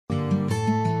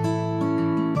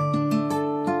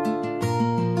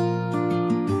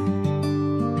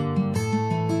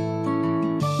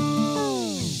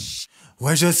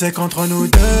Ouais, je sais qu'entre nous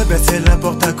deux, ben c'est la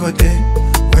porte à côté.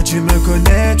 Ouais, tu me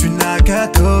connais, tu n'as qu'à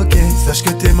toquer. Sache que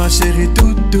t'es ma chérie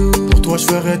toutou. Pour toi je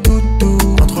ferai tout.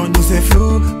 Entre nous c'est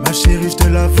flou, ma chérie je te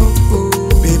l'avoue.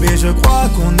 Bébé, je crois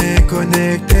qu'on est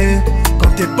connecté.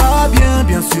 Quand t'es pas bien,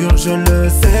 bien sûr je le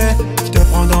sais. Je te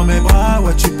prends dans mes bras,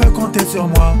 ouais tu peux compter sur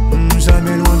moi.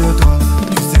 Jamais loin de toi,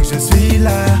 tu sais que je suis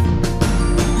là.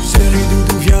 Chérie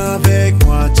doudou, viens avec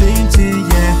moi, tchin tchin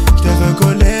yeah. Je te veux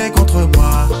coller contre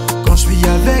moi. Quand je suis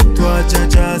avec toi, dja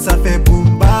dja, ça fait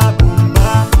boum ba boum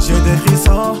ba. J'ai des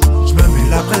frissons, je me mets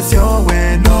la pression,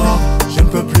 ouais non. Je ne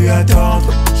peux plus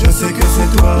attendre, je sais que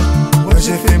c'est toi. Ouais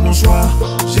j'ai fait mon choix,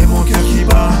 j'ai mon cœur qui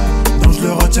bat. Non je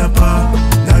le retiens pas,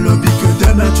 n'a lobby que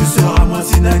demain tu seras moi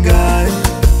Sinangai.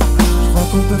 Je crois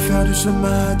qu'on peut faire du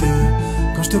chemin deux.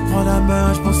 Quand je te prends la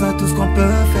main, je pense à tout ce qu'on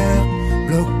peut faire.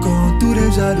 Bloquant tous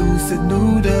les jaloux, c'est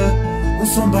nous deux. On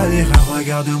s'en bat les reins,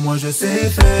 regarde-moi, je sais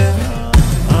faire.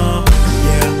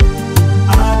 Yeah.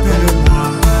 Appelle-moi.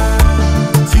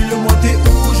 Dis-le-moi t'es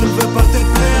où, je ne veux pas te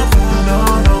perdre. Non,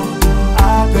 non,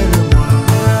 appelle-moi.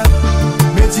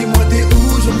 Mais dis-moi t'es où,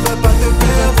 je ne veux pas te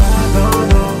perdre. Non,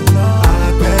 non, non,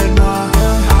 appelle-moi.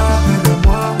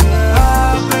 Appelle-moi.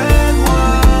 Appelle-moi.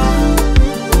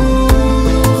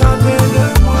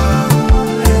 Rappelle-moi.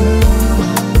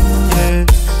 Yeah.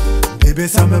 Bébé,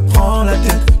 ça me prend la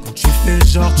tête. Quand tu fais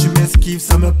genre tu m'esquives,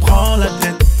 ça me prend la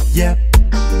tête. Yeah.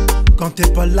 Quand t'es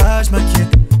pas là, je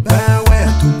m'inquiète. Ben ouais,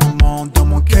 à tout moment dans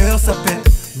mon cœur ça pète.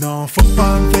 Non, faut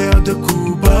pas me faire de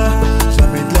coups bas.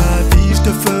 Jamais de la vie, je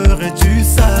te ferai du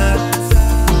sale.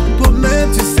 Toi-même,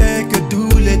 tu sais que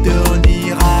tous les deux on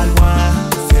ira loin.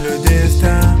 C'est le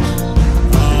destin.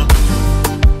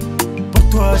 Pour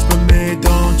toi, je me mets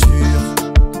dans le dur.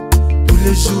 Tous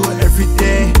les jours,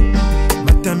 everyday.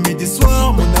 Matin, midi,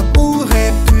 soir, mon amour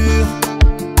est pur.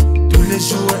 Tous les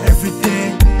jours,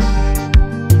 everyday.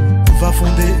 On va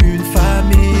fonder une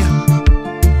famille.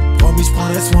 Promis, je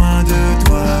prendrai soin de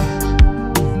toi.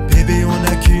 Bébé, on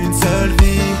n'a qu'une seule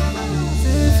vie.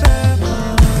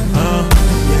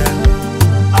 Yeah.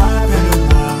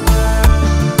 Appelle-moi.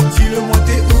 Dis-le-moi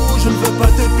t'es où, je ne veux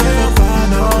pas te perdre.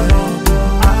 Non, non,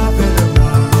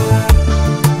 appelle-moi.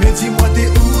 Mais dis-moi t'es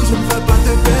où, je ne veux pas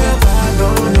te perdre.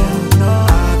 Non, non, non,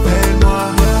 appelle-moi.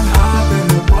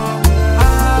 Appelle-moi.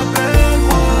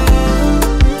 Appelle-moi.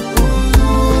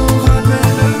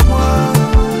 Rappelle-moi.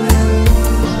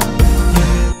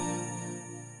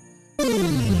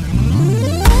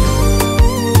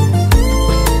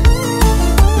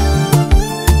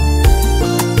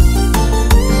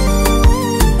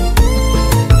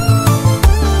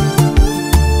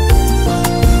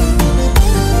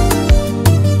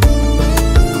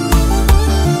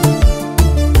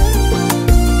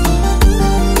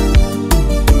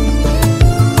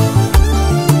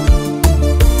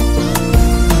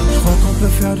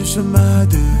 Chemin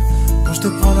deux. Quand je te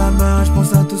prends la main, je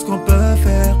pense à tout ce qu'on peut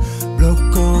faire.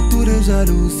 Bloquant tous les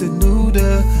jaloux, c'est nous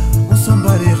deux. On s'en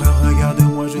bat les reins,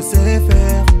 regarde-moi, je sais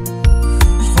faire.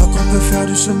 Je crois qu'on peut faire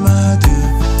du chemin deux.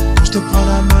 Quand je te prends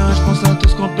la main, je pense à tout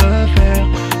ce qu'on peut faire.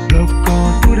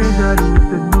 Bloquant tous les jaloux,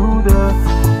 c'est nous deux.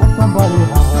 On s'en bat les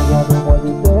reins, regarde-moi, je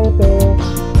sais faire.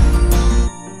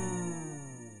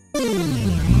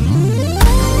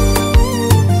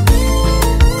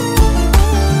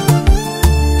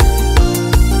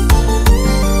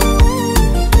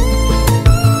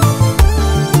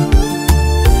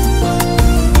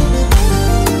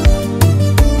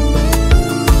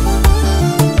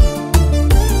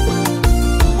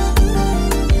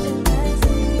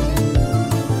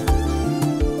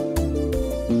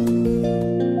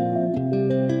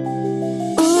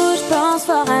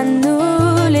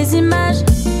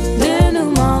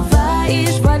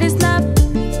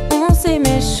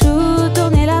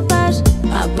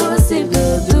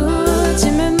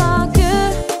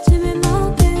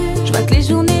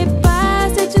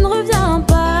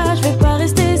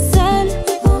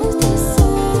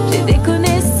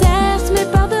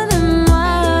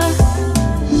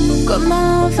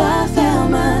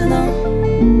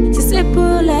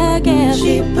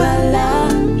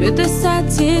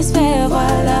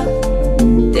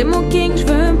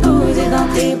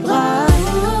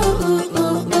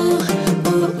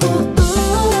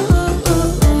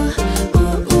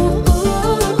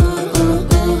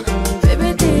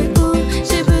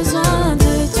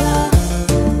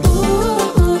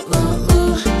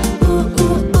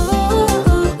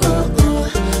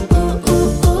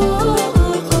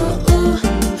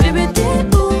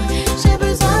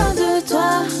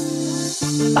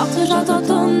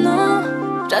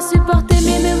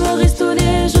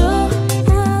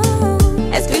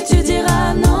 Est-ce que tu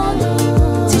diras non?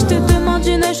 Si je te demande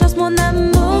une chance, mon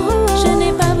amour, je n'ai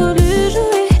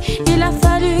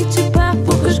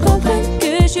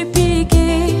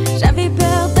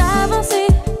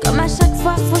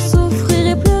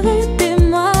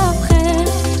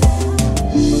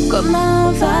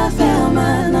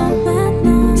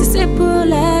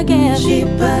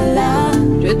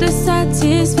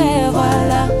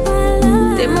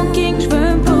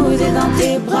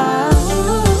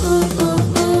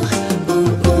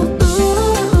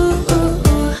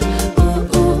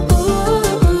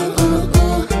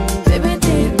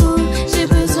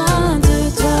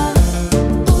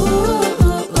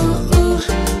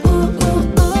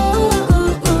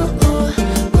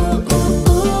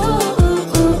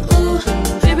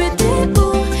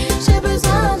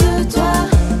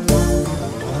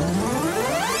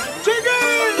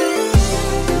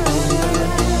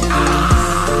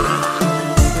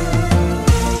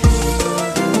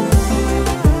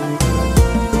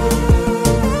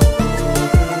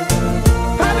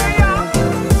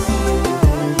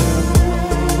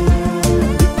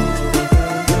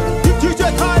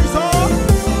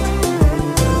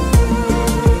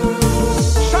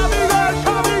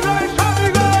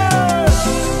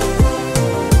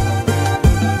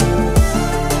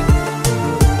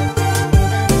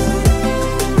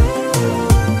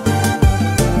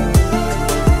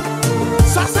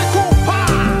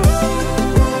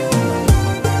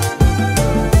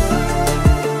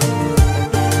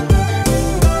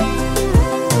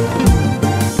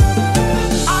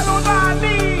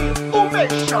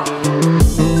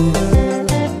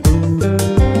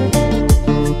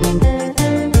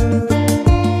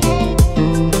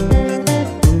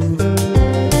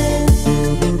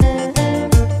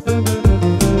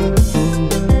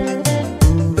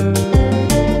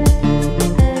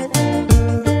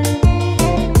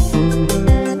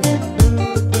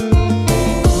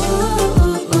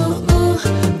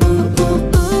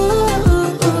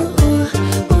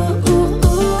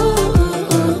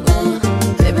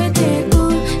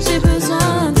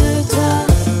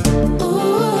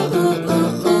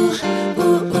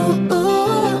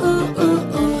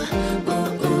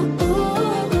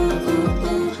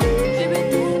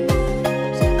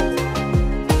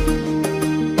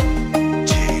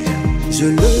Je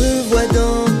le vois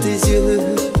dans tes yeux,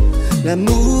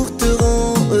 l'amour te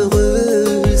rend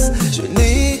heureuse. Je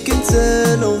n'ai qu'une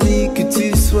seule envie, que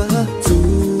tu sois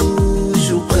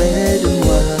toujours près de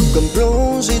moi. Comme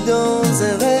plongé dans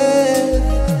un rêve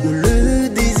où le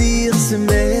désir se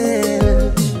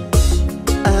mêle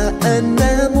à un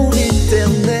amour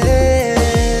éternel.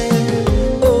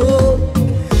 Oh,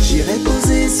 j'irai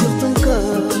poser sur ton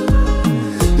corps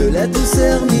de la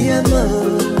douceur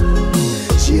mi-amour.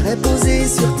 J'irai poser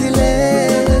sur tes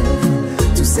lèvres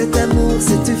tout cet amour,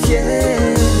 cette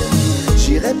fièvre.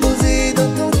 J'irai poser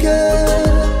dans ton cœur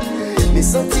mes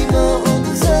sentiments en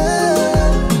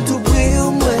douceur. Tout près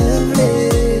au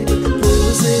mueble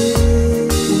poser.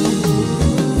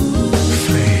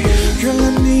 Girl,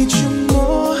 I need you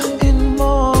more and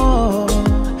more.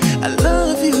 I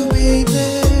love you, baby.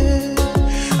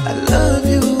 I love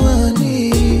you,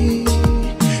 honey.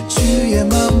 Tu es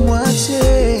ma moitié.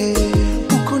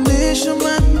 J'aime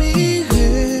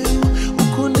m'admirer, ou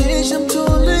connais, j'aime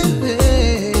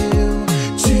tolérer.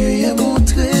 Tu es mon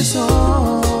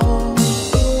trésor.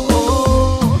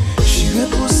 Oh, j'irai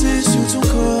poser sur ton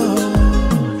corps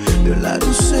de la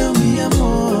douceur, mi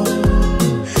amour.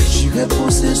 J'irai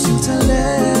poser sur ta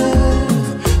lèvre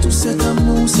tout cet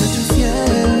amour, cette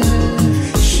fièvre.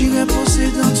 J'irai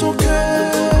poser dans ton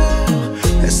cœur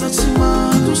les sentiments,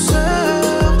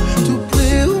 douceur, tout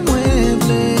près où moi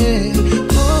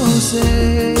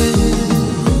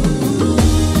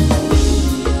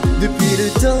depuis le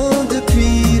temps,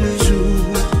 depuis le jour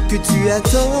que tu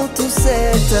attends tout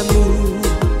cet amour,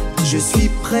 je suis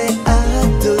prêt à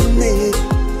donner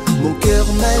mon cœur,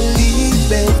 ma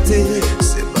liberté.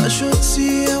 C'est pas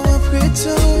gentil à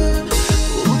prétendre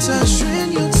pour ta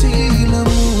joignoter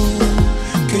l'amour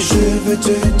que je veux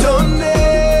te donner.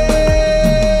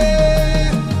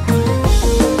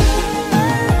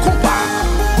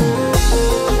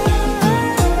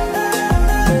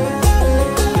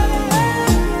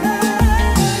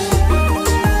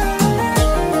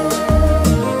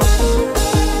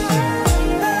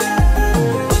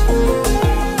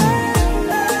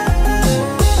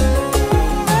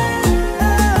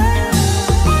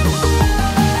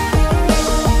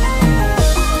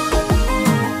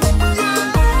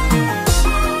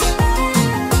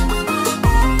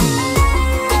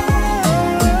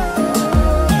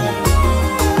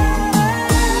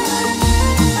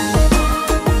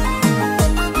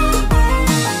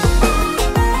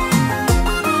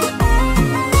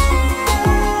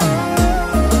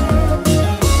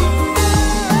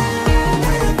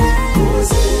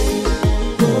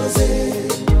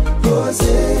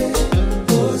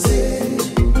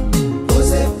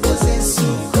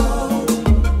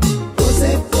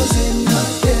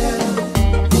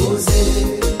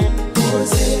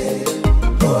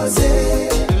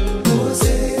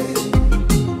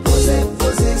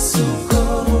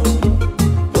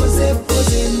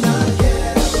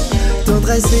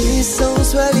 Et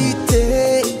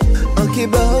sensualité, en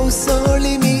kebab sans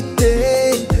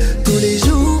limiter. Tous les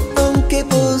jours en qu'est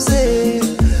posé,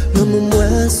 non mon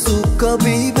moins sous corps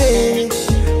bébé.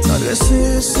 Tendresse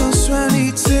et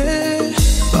sensualité,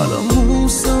 par l'amour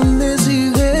sans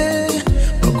désirer.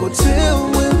 Au côté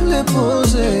où elle les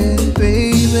poser,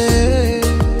 baby.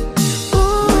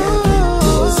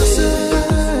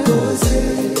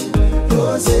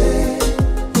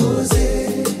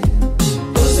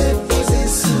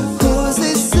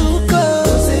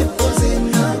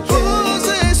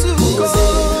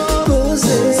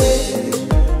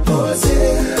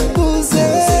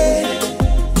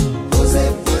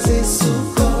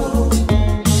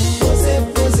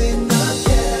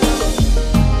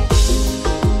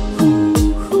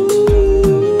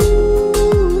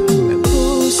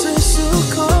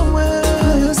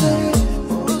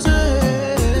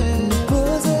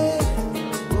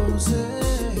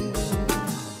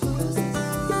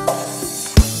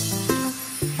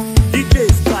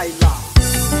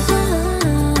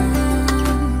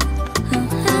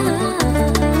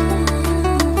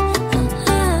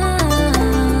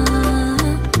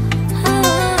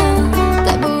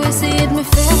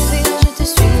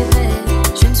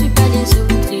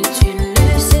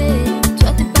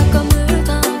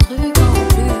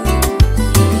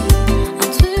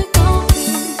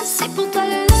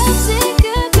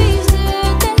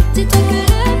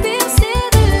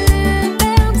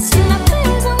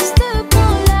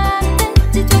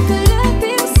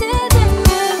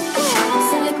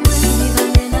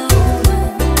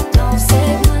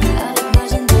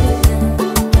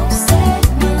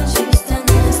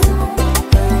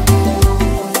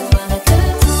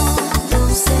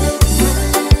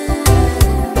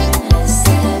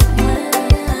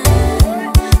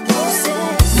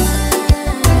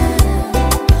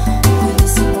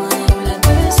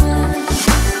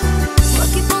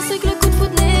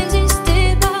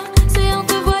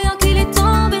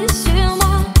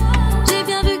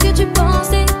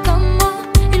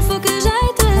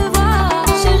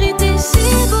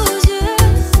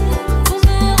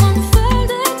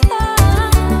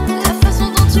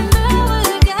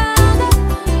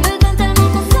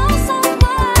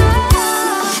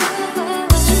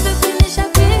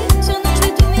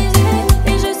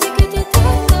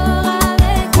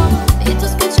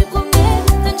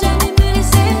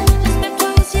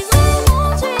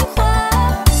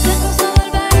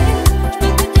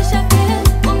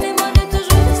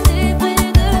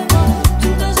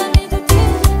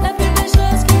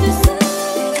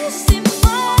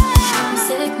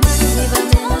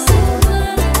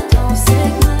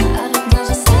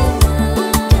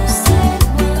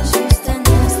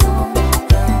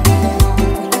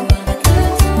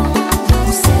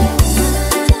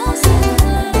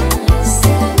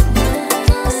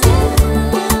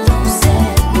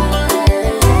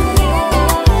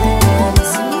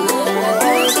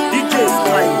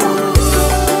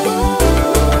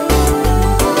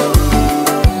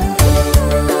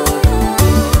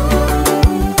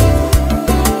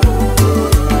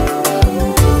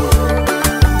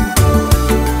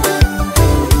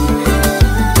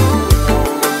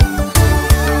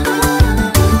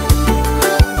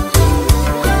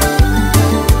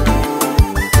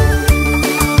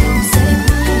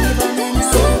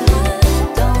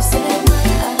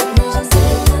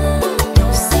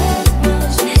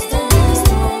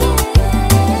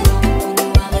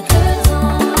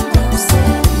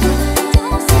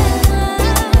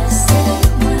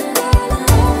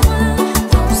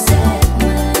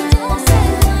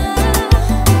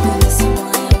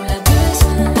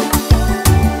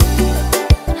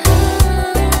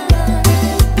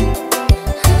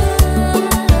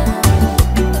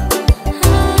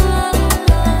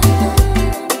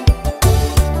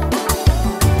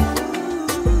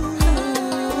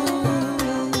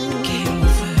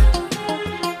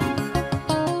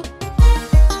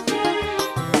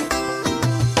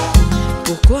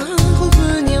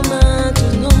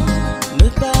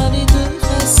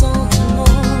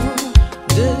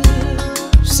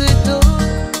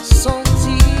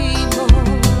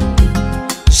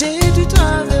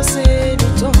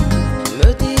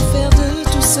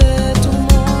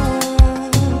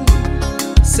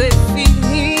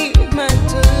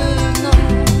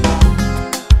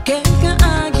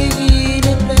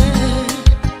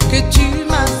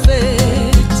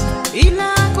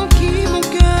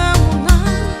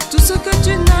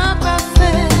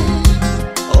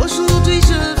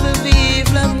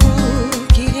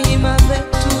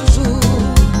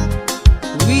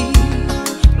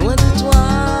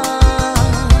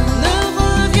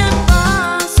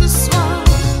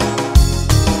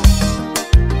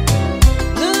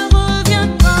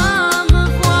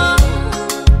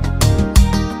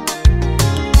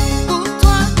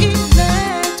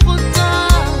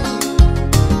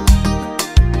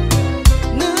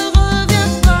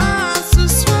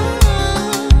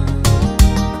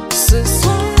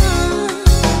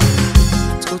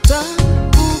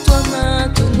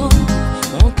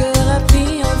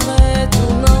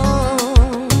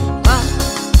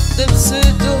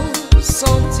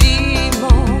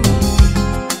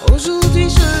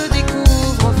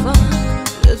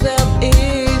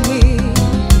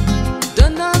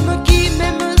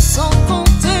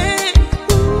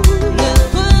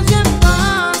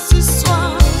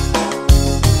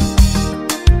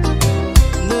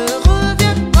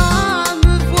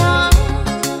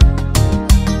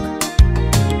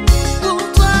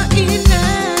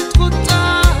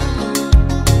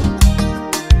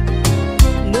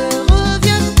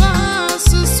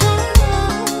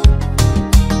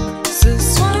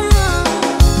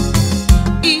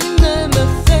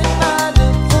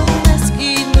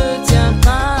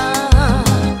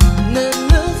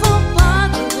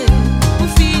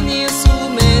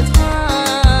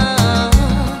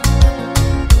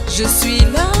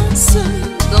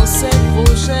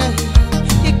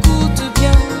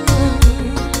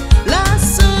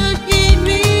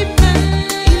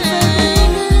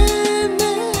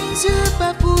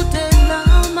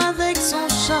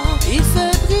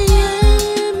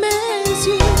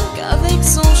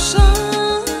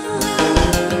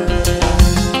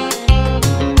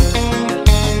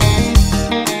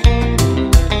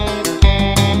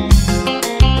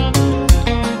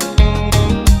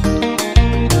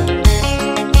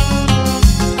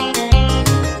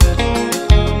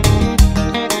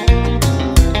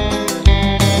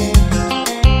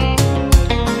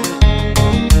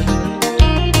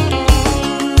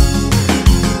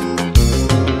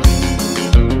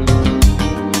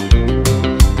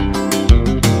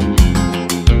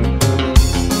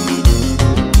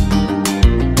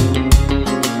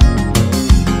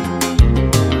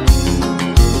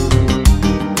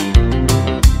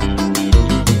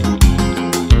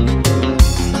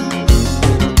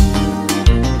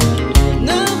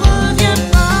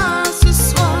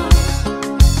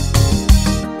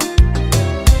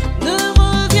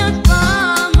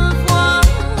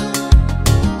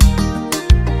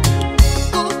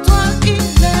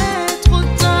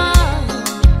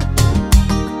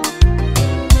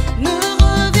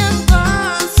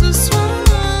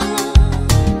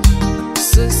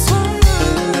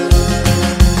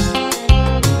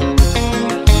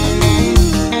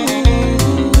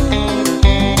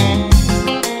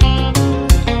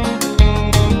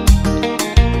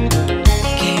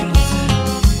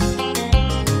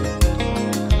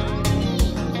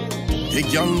 Les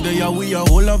gangs de ya, we a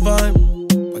whole a vibe.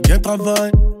 Pas qu'un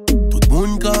travail. Tout le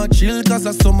monde can chill cause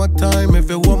it's summertime.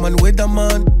 Every woman with a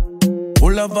man.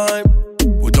 Whole a vibe.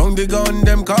 Put down the gun,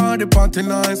 them car the party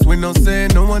nice. We no say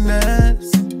no one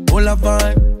else. Whole a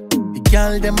vibe. The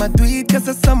girl them a do it cause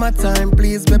it's summertime.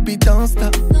 Please baby don't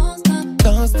stop. Don't stop.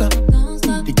 Don't stop. Don't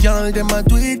stop. The girl them a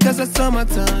do it cause it's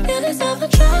summertime. You deserve a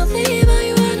trophy, but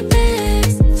you are the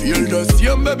best. Feel the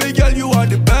same, baby girl, you are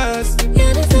the best.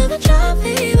 You deserve a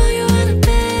trophy, but you are the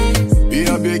best.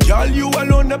 Baby girl, you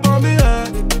alone upon me head.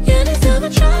 You deserve a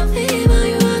trophy, but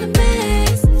you are the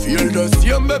best. Feel the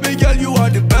same, baby girl, you are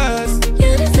the best.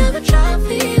 You deserve a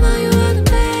trophy, but you are the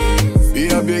best.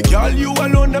 Baby girl, you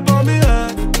alone upon me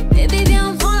head. Baby, viens,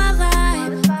 on prend la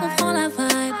vibe, on prend la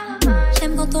vibe.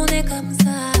 J'aime quand on est comme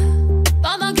ça.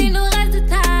 Pendant qu'il nous reste de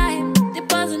time, t'es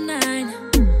pas un nine.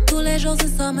 Tous les jours c'est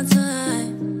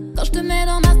summertime. Quand je te mets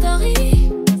dans ma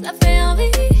story, ça fait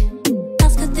envie.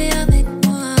 Parce que t'es avec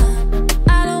moi.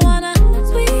 I don't wanna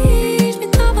switch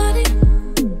with nobody.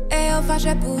 Et enfin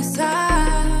je pousse ça.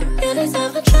 You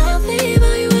deserve a trophy,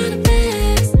 but you are the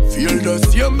best. Feel the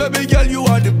same, baby girl, you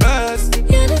are the best.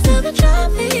 You deserve a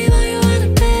trophy, but you are the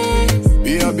best.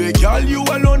 Baby girl, you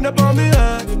alone upon me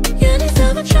head. You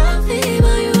deserve a trophy,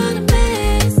 but you are the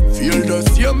best. Feel the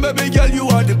same, baby girl, you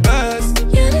are the best.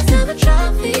 You deserve a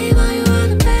trophy, but you are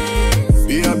the best.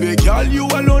 Baby girl, you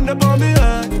alone upon me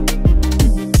head.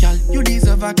 Girl, you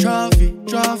deserve a trophy,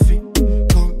 trophy.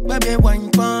 Come, baby,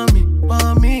 wine for me,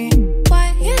 for me.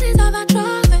 Why you deserve a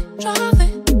trophy, trophy.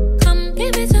 Come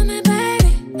give it to me,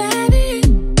 baby, baby.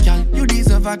 Girl, you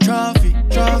deserve a trophy,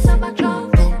 trophy.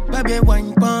 Come, baby,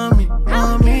 wine for me,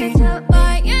 for me.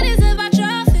 Why you deserve a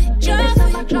trophy,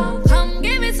 trophy. Come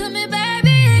give it to me, baby.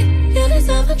 You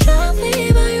deserve a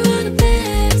trophy, but you are the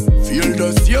best. Feel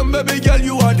the same, baby girl,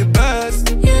 you are the best.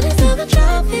 You deserve a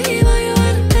trophy, but you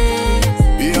are the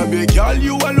best. Baby girl,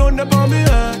 you alone upon me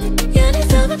head. You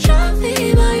deserve a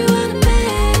trophy, but you are the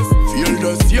best. Feel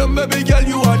the same, baby girl,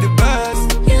 you are the best.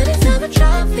 You deserve a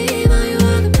trophy, but you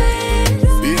are the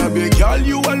best. Baby girl,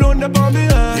 you alone upon me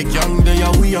head. Les gangs de ya,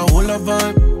 we a whole a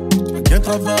vibe. Pas qu'un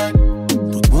travail.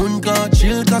 Tout le monde can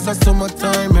chill cause it's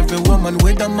summertime. Every woman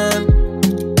with a man.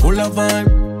 Whole a vibe.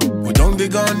 Put down the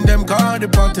gun, them car the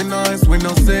party nice. We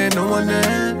no say no one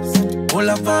else. Whole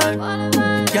a vibe.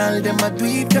 The girl them a do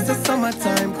it cause it's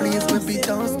summertime. Please baby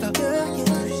don't stop.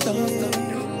 Don't stop.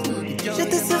 Je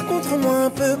te serre contre moi un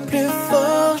peu plus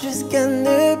fort jusqu'à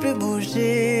ne plus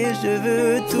bouger. Je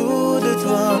veux tout de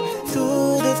toi,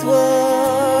 tout de toi.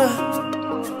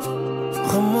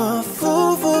 Rends-moi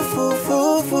fou, fou, fou,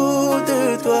 fou, fou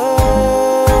de toi.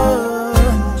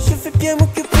 Je vais bien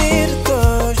m'occuper de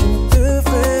toi, je ne te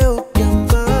ferai aucun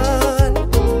mal.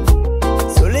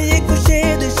 Soleil est couché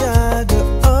déjà,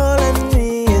 dehors la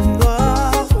nuit est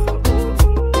noire.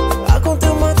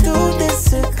 Raconte-moi tous tes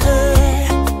secrets,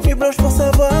 nuit blanche pour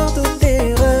savoir tous tes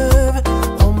rêves.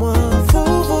 Rends-moi fou,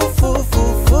 fou, fou, fou,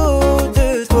 fou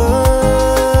de toi.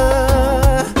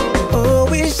 Oh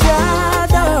oui,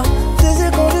 j'adore tes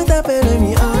yeux quand je t'appelle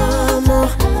mi amour.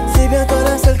 C'est bien toi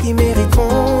la seule qui mérite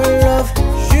mon love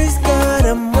jusqu'à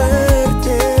la muerte.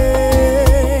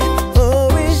 Oh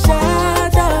oui,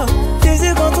 j'adore tes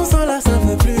yeux quand on s'enlace un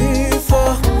peu plus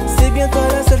fort. C'est bien toi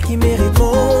la seule qui mérite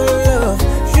mon love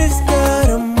jusqu'à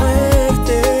la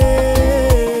muerte.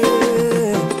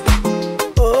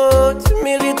 Oh, tu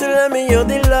mérites la meilleure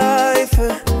des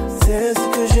lives. C'est ce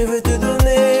que je veux te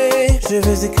donner. Je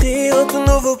veux écrire un tout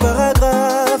nouveau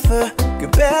paragraphe que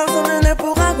personne ne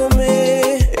pourra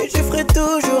gommer. Et je ferai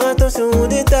toujours attention aux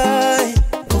détails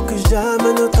pour que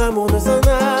jamais notre amour ne s'en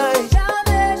aille.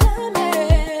 Jamais,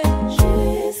 jamais,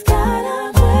 jusqu'à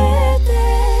la muerte.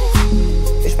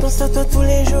 Et je pense à toi tous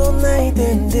les jours, night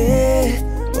and day.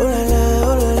 Oh là là,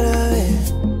 oh là là, ouais.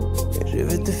 Et je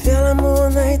veux te faire l'amour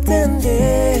night and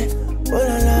day. Oh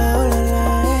là là, oh là là,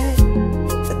 ouais.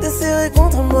 Je te serrer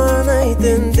contre moi night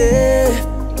and day.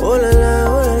 Oh là là,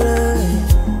 oh là là.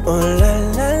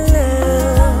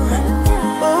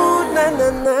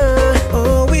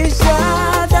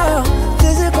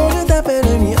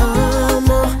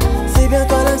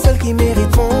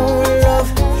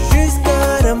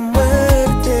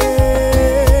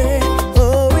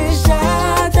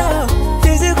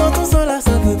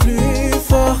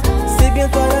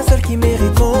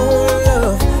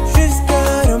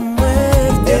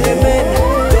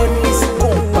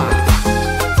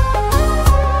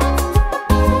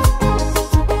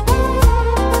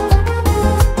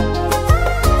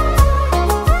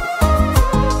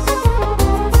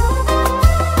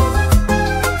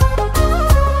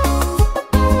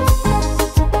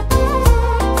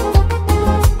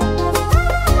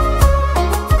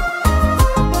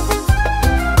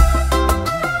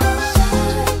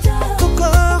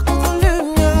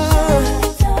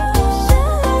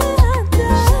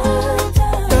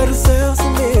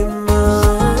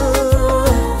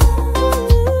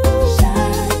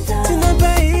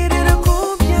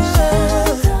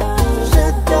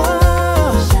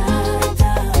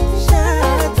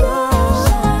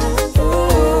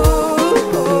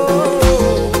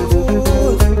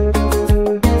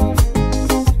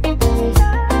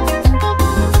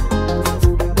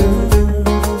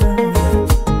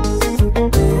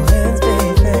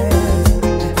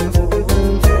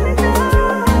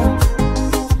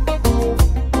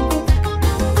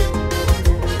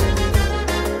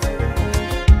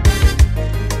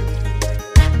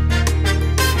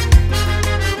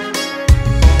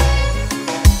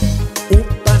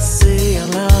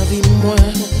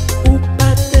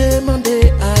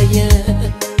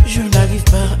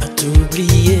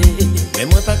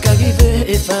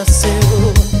 effacer.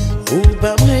 Ou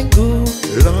pas mon goût,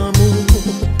 l'amour,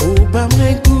 ou pas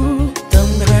mon goût,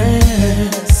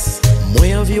 tendresse.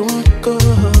 Moi envie encore.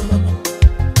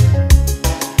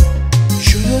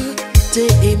 Je t'ai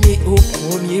aimé au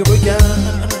premier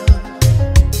regard.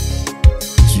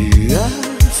 Tu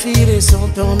as filé sans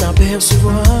t'en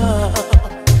apercevoir.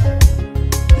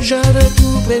 J'avais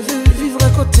tout prévu, vivre à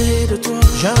côté de toi.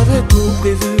 J'avais tout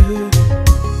prévu.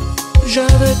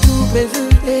 J'avais tout prévu,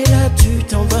 et là tu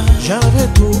t'en vas. J'avais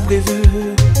tout prévu.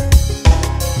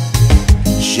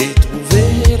 J'ai trouvé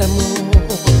l'amour.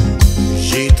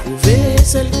 J'ai trouvé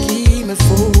celle qu'il me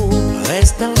faut.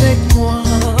 Reste avec moi.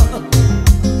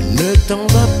 Ne t'en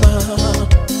va pas.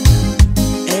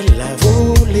 Elle a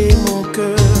volé mon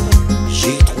cœur.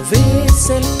 J'ai trouvé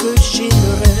celle que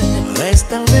j'aimerais.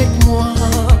 Reste avec moi.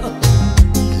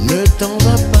 Ne t'en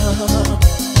va pas.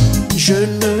 Je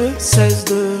ne cesse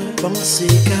de penser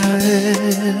qu'à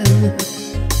elle.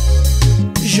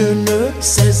 Je ne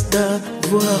cesse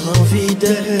d'avoir envie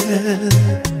d'elle.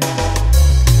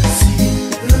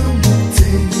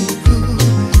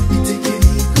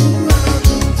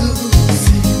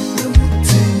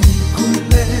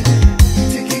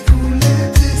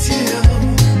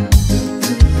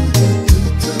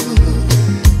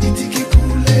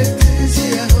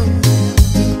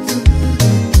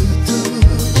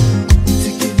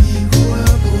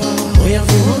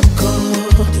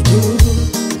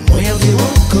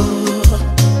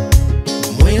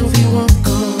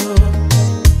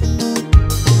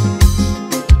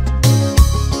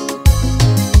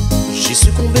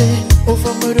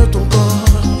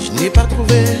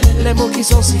 Qui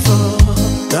sont si forts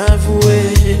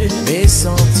d'avouer mes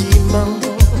sentiments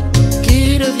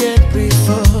qui deviennent plus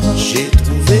forts. J'ai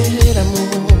trouvé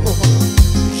l'amour,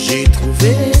 j'ai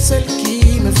trouvé celle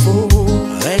qu'il me faut.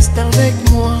 Reste avec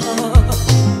moi,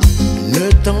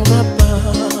 ne t'en va pas.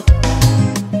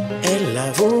 Elle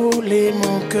a volé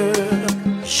mon cœur.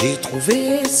 J'ai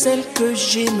trouvé celle que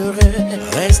j'aimerais.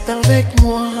 Reste avec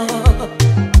moi,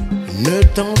 ne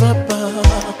t'en va pas.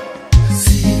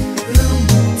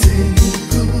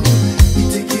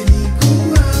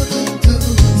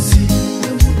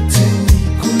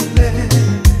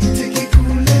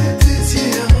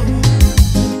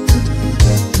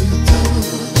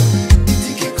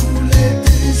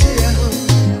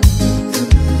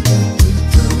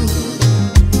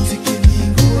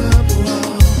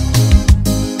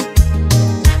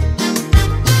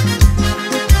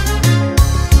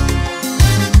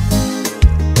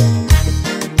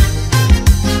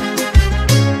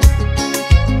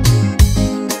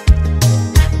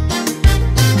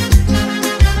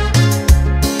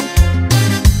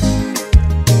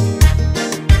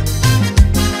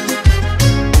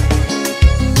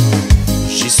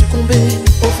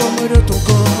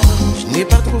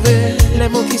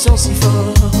 Qui sont si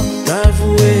forts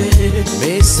d'avouer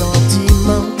mes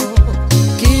sentiments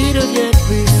qui deviennent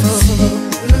plus forts.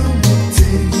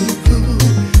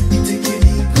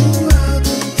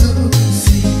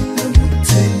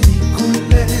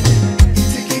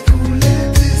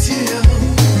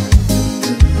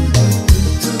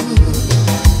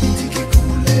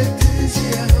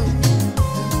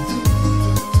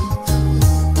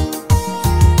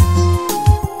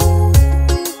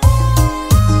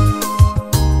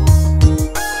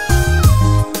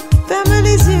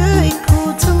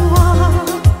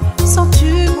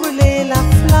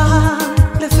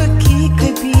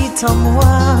 En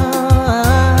moi,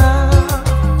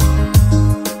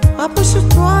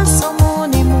 rapproche-toi sans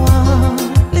mon émoi.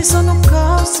 Laissons nos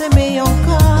corps s'aimer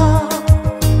encore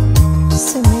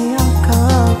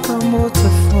comme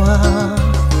autrefois.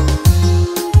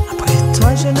 Après toi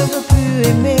je ne veux plus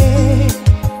aimer,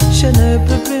 je ne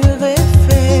peux plus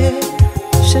rêver,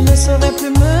 je ne saurais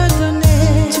plus me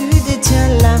donner. Tu détiens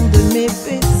l'âme de mes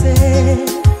baisers.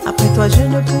 Après toi je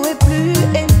ne pourrai plus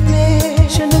aimer,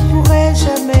 je ne pourrai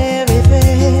jamais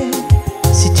rêver.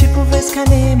 Si tu pouvais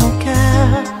scanner mon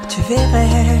cœur, tu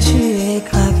verrais, tu es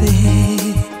gravé.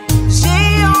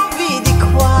 J'ai envie d'y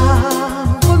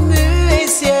croire, remuer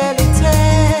ciel et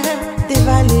terre,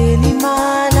 dévaler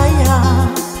l'Himalaya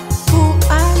pour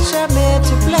à jamais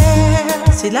te plaire.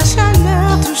 Si la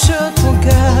chaleur touche ton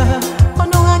cœur, on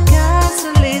n'aura qu'à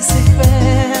se laisser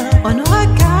faire, on n'aura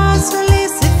qu'à se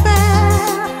laisser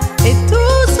faire, et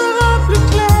tout sera plus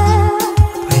clair.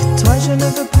 Après toi je ne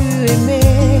veux plus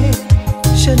aimer,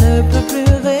 je ne peux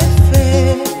plus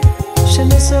rêver, je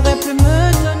ne saurais plus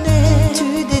me donner.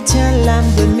 Tu détiens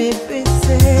l'âme de mes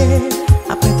baisers.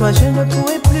 Après toi je ne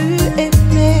pourrai plus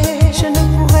aimer, je ne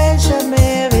pourrai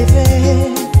jamais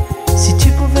rêver. Si tu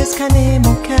pouvais scanner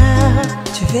mon cœur,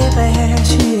 tu verrais,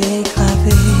 tu es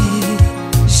gravé.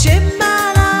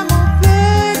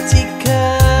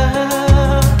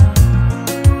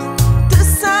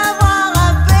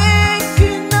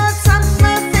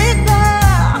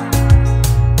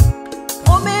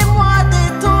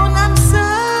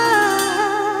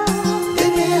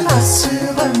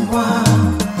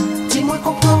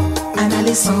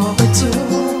 aller sans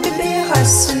retour. Bébé,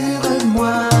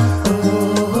 rassure-moi.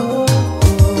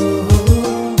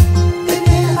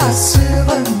 Bébé,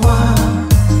 rassure-moi.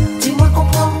 Dis-moi qu'on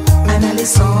prend un aller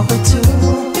sans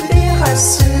retour. Bébé,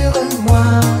 rassure-moi.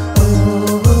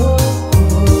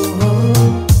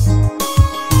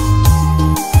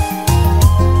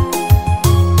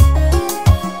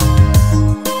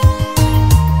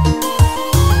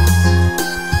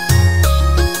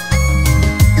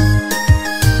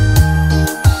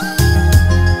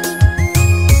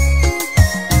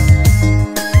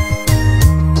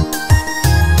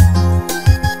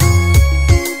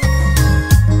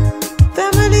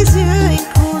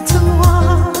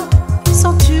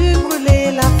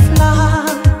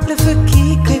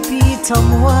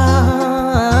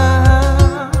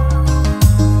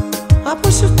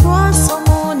 Rapproche-toi sans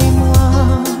mon émoi.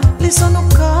 Laissons nos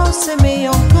corps s'aimer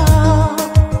encore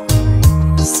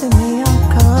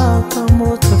comme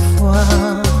autrefois.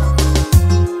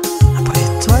 Après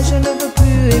toi je ne veux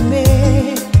plus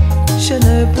aimer, je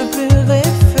ne peux plus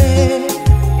rêver,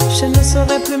 je ne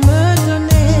saurais plus me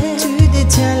donner. Tu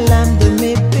détiens l'âme de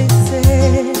mes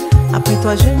baisers. Après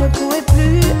toi je ne pourrais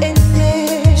plus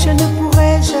aimer, je ne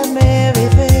pourrais jamais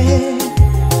rêver.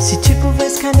 Si tu pouvais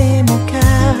scanner mon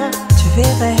cœur, tu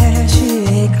verrais, j'y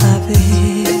ai gravé.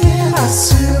 Bébé,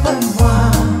 rassure-moi.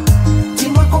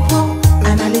 Dis-moi qu'on prend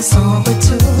un aller sans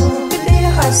retour. Bébé,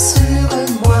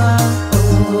 rassure-moi. Oh,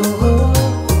 oh, oh,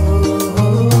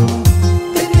 oh.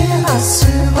 Bébé,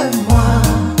 rassure-moi.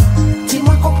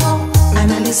 Dis-moi qu'on prend un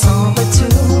aller sans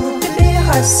retour. Bébé,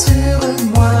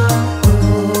 rassure-moi. Oh,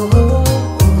 oh, oh,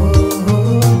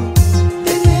 oh.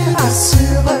 Bébé,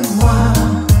 rassure-moi.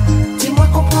 Dis-moi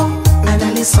qu'on prend un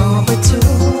aller sans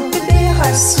retour. Bébé,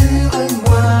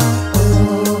 rassure-moi. Oh,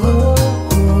 oh,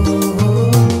 oh,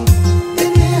 oh.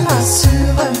 Bébé,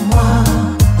 rassure-moi.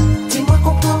 Dis-moi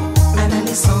qu'on prend un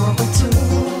aller sans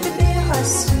retour. Bébé,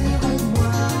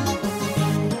 rassure-moi.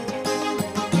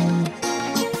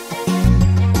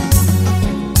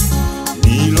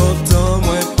 Ni longtemps,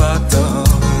 moins pas tant.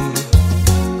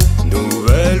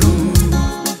 Nouvelle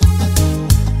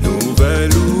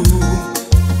ou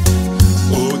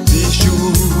au tichou,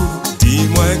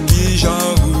 dis-moi qui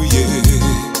j'enrouillé.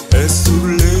 Est-ce sous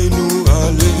les nous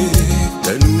aller,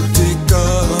 et nous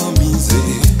t'écamisé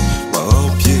en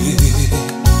pied.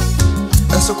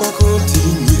 Est-ce qu'on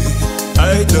continue à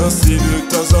danser de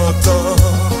temps en temps?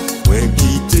 Ouais,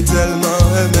 qui t'es tellement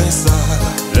aimé ça,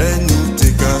 les nous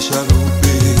t'es qu'à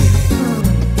chalouper.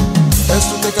 Est-ce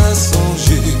que t'es qu'à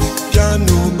songer, qu'à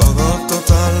nous barrer tant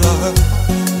à l'âme?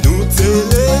 Nous t'es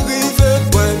les rives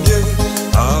premier,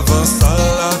 avant ça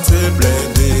là t'es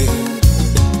blindé.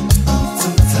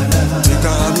 T'es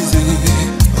qu'à aviser,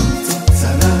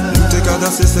 nous t'es qu'à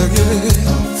danser sérieux.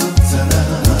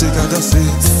 Nous t'es qu'à danser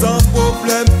sans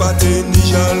problème, pas t'es ni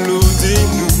jaloux,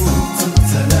 dis-nous.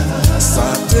 Ça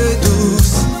t'est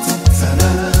douce,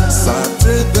 ça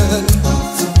t'est belle,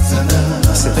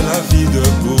 c'était la vie de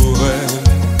bourrel.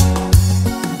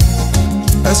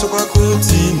 Est-ce qu'on va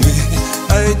continuer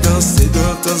à danser de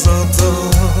temps en temps?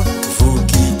 Vous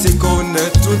qui te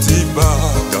connaissez tout y bas,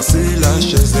 danser la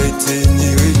chaise et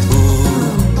tenir rétro.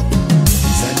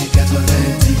 Les années 90,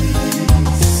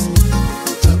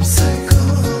 top 50,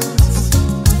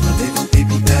 rendez-vous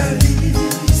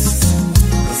épitaliste,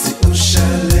 danser au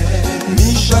chalet. Mi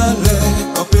chalet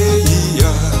en pays,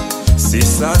 c'est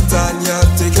Satania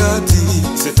t'es gâté,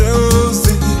 c'était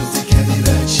osé. T'es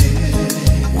Cadillac,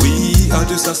 oui, à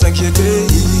 205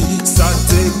 pays, ça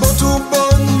t'est bon tout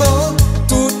bonnement,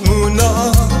 tout mon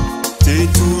âme. T'es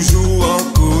toujours en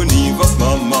connivence,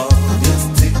 maman.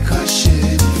 t'es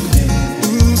coché,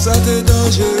 Ça t'est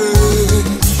dangereux,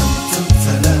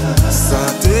 ça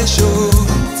t'est chaud,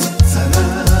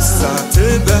 ça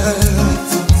t'est belle.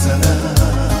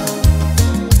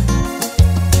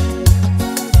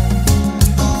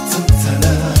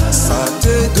 Ça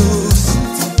t'est douce,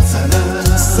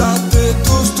 ça t'est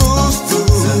douce, douce,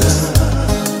 douce.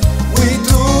 Oui,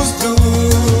 douce,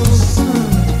 douce.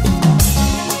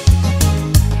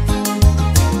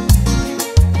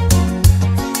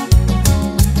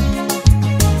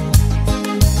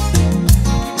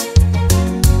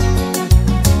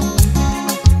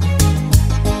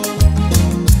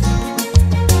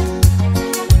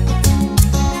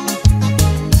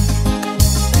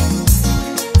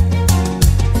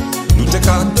 Nous t'es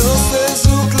qu'à danser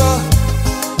zouk là,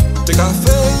 t'es qu'à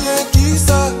faire qui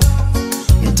ça?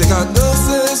 Nous t'es qu'à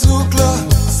danser zouk là,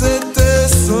 c'était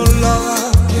son là.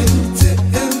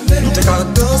 Nous t'es qu'à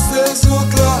danser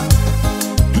zouk là,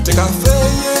 nous t'es qu'à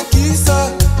faire qui ça?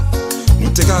 Nous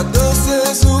t'es qu'à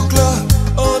danser zouk là,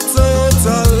 on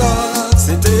t'en là,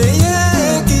 c'était hier.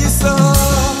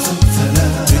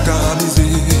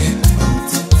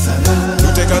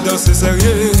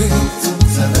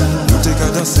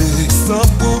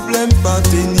 plaît pas,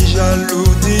 t'es ni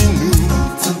jaloux, dis-nous.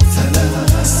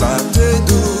 Ça t'est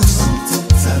douce,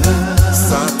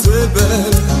 ça t'est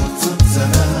belle.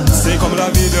 C'est comme la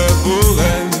vie de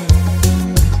bohème.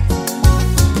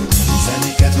 Les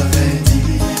années 90,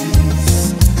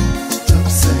 top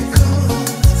 50,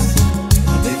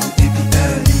 rendez-vous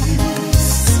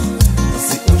capitaliste,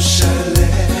 c'est au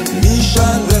chalet. Mi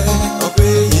chalet en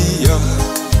pays,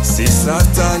 c'est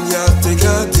Satania t'es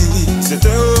gadi,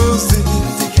 c'était aussi.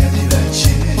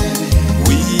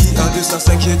 Oui, à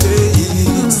 205 GTI,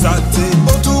 ça t'est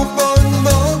pas tout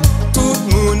bonnement, tout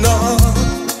mon âme.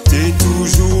 T'es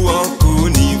toujours en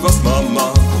connivence,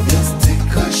 maman. Combien t'es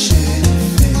caché,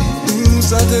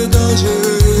 Ça t'est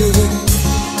dangereux.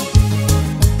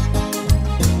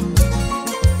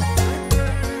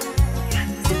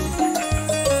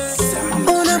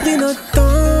 On a pris notre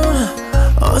temps,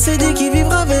 on s'est dit qui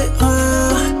vivra verra.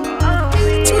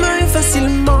 Tu m'as eu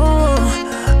facilement,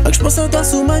 que je pense à toi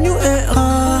sous ma new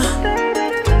era.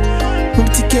 Mon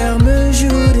petit cœur me joue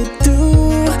des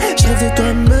tours, je rêve de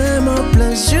toi-même en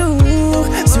plein jour.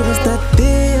 Sur un stade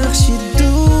t'es archi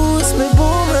douce, mais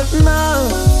bon maintenant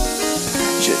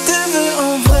je te veux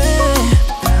en vrai,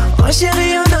 oh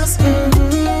chérie on danse.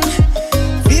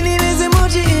 Fini les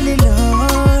emojis et les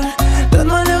lol,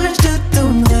 donne-moi l'heure et je te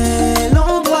tournerai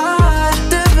l'endroit. Je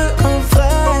te veux en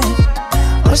vrai,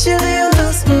 oh chérie on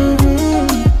danse.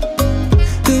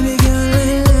 Baby girl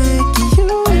I like you,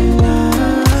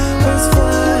 first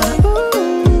fois.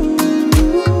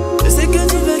 Je sais que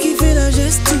tu veux kiffer la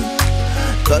gestu,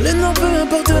 dans le nom peu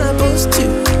importe la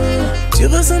posture. Tu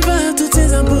ressembles pas à toutes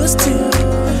ces impostures.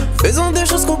 Faisons des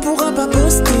choses qu'on pourra pas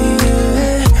poster.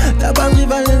 T'as pas de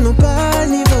rival, elles n'ont pas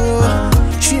le niveau.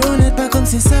 J'suis honnête, pas comme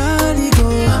c'est saligo.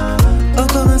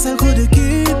 Encore un sale coup de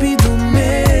Cupidon,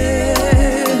 mais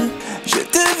je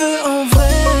te veux en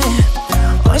vrai,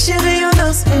 oh chérie on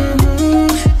danse.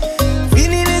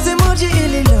 Fini les emojis et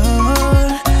les lol,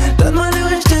 donne-moi le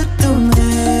reste, je te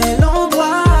tournerai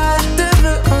l'endroit. Je te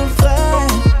veux en vrai,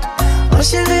 oh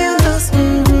chérie on danse.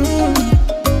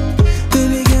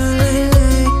 Baby girl I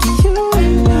like you,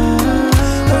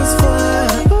 first fois.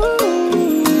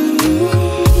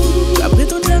 T'as pris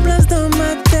toute la place dans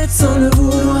ma tête sans le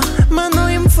vouloir. Maintenant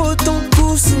il me faut ton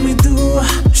cou sous mes doigts.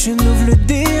 Je n'ouvre le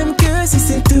DM que si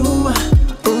c'est tout. Oh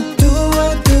tout,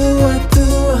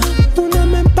 tout. On n'a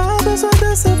même pas besoin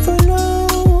de se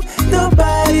follow.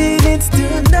 Nobody needs to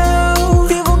know.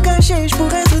 T'es vont cacher, je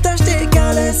pourrais tout acheter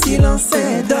car le silence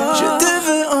est d'or. Je te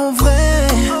veux en vrai,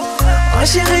 oh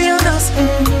chérie on danse.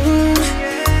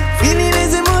 Fini les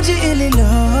emojis et les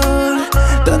lol,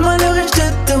 donne-moi le reste, je te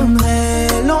tournerai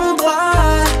l'endroit.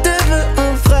 Je te veux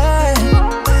en vrai,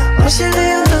 oh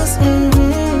chérie on danse.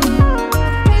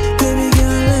 Baby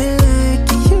girl I like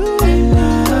you,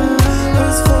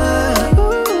 first fois.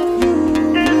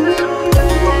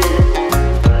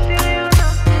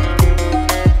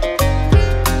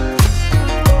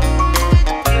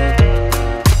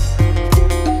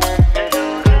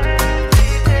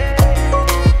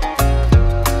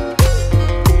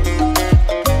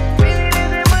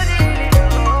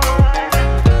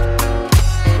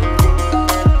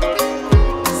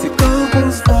 C'est quand qu'on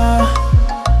se voit,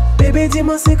 bébé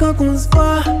dis-moi c'est quand qu'on se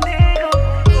voit.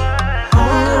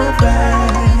 En vrai,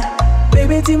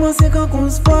 bébé dis-moi c'est quand qu'on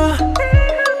se voit.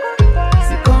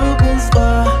 C'est quand qu'on se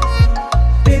voit,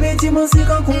 bébé dis-moi c'est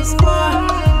quand qu'on se voit.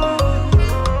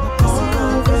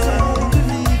 En vrai,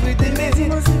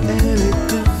 Elle est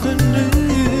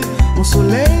devenue mon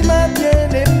soleil, ma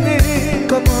bien-aimée.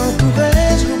 Comment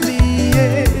pourrais-je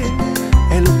l'oublier?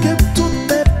 Elle occupe toutes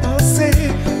mes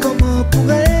pensées. Comment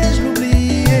pourrais-je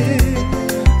l'oublier?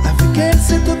 Avec elle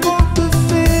c'est tout qu'on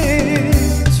fait.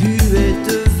 Tu es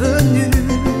devenu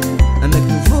un mec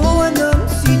nouveau, un homme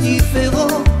si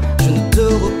différent. Je ne te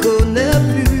reconnais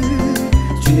plus.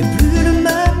 Tu n'es plus le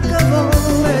même qu'avant.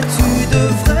 Mais tu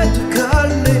devrais te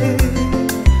calmer,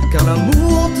 car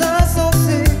l'amour t'a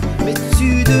censé. Mais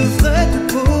tu devrais te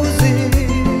poser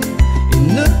et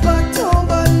ne pas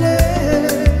t'emballer.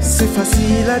 C'est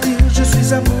facile à dire, je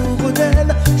suis amoureux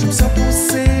d'elle. Je me sens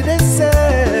pousser des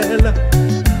ailes.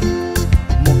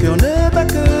 Mon cœur ne bat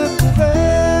que pour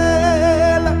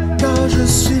elle. Quand je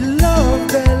suis love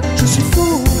d'elle, je suis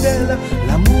fou d'elle.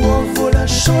 L'amour en vaut la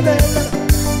chandelle.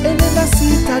 Elle est ma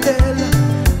citadelle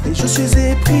et je suis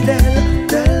épris d'elle,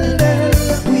 d'elle.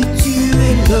 Oui, tu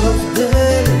es love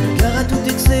d'elle, car à toute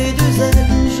excès de zèle,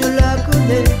 je la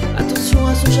connais. Attention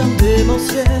à son charme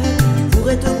démentiel, il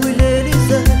pourrait te brûler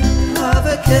les ailes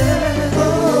avec elle.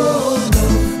 Oh,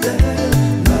 love d'elle,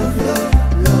 love, love,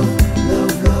 love,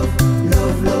 love, love,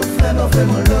 love, love, vraiment,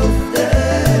 vraiment love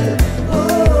d'elle. Oh,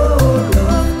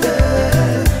 love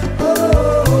d'elle,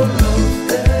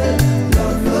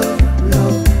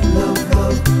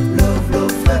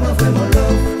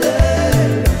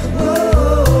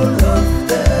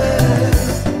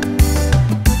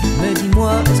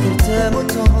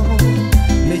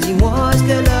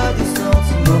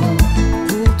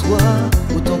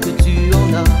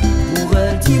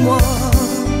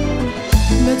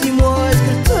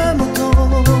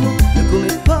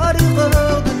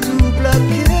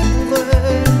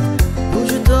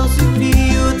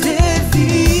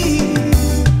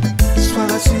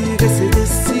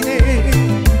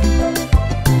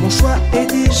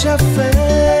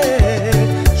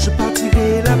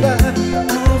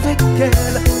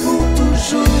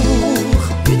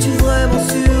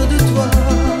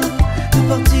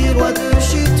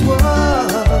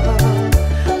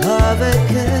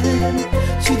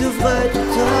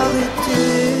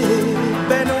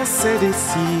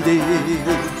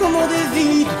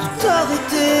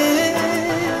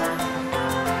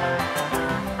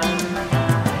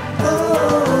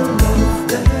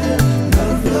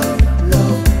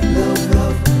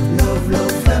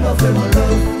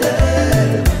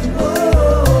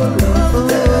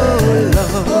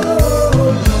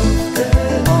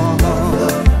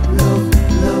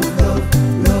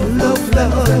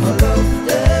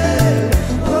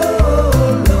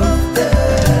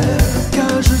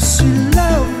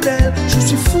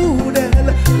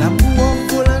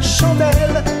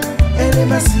 est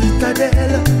ma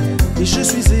citadelle et je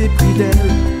suis épris d'elle.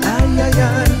 Aïe aïe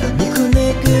aïe, m'y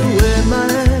connais que ouais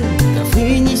mal, car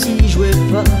fini si jouais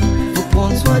pas. Faut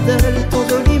prendre soin d'elle, ton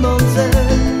jolie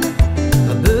mademoiselle.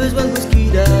 Pas besoin de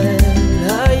SKYLA,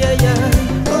 aïe aïe aïe.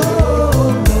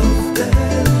 Oh, love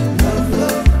d'elle, love,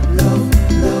 love, love,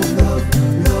 love, love,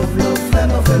 love, love,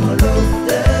 vraiment, vraiment love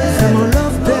d'elle. Vraiment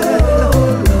love d'elle,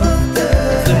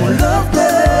 vraiment love d'elle.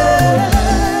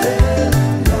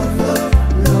 love, love,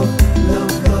 love, love,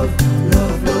 love,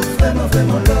 love, love, vraiment,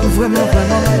 vraiment love. Vraiment,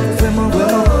 vraiment, vraiment, vraiment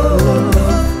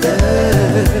love d'elle.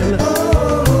 Vraiment love d'elle,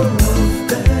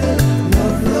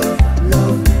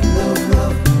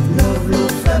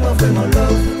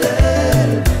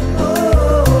 oh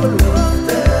love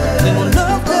d'elle, vraiment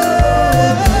love d'elle.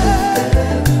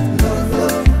 Love,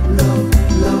 love, love,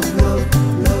 love,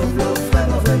 love, love,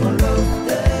 vraiment, vraiment love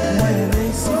d'elle. Moi elle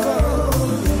est si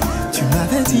forte. Tu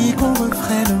m'avais dit qu'on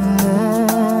referait le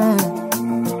monde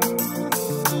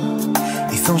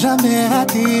et sans jamais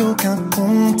rater aucun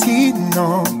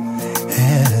continent.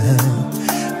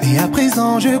 Mais à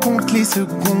présent je compte les secondes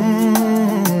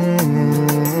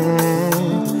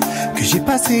que j'ai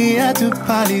passé à te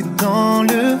parler dans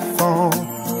le vent.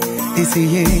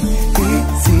 Essayer,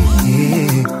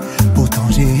 essayer, pourtant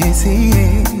j'ai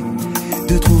essayé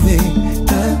de trouver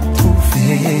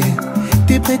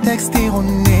des prétextes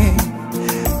erronés.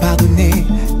 Pardonner,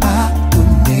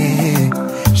 pardonner,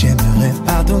 j'aimerais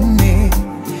pardonner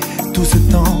tout ce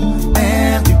temps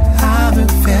perdu à me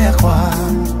faire croire.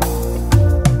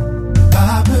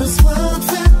 Pas besoin de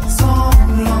faire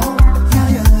semblant, y'a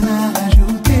rien à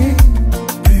rajouter.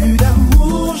 Plus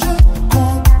d'amour, je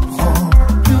comprends,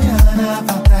 plus rien à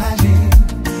partager.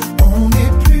 On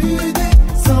n'est plus des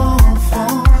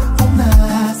enfants, on a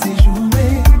assez joué.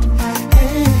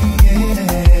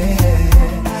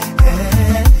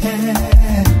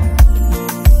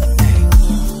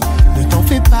 Ne t'en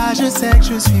fais pas, je sais que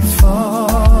je suis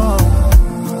fort.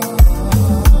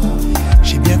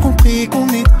 J'ai bien compris qu'on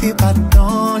n'était pas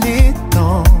dans les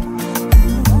temps.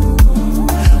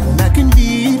 On n'a qu'une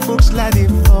vie, il faut que je la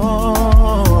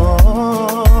dévore.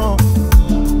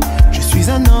 Je suis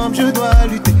un homme, je dois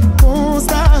lutter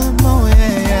constamment.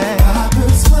 Pas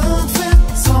besoin de faire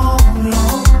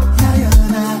semblant, y'a rien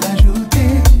à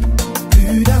rajouter.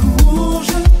 Plus d'amour,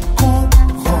 je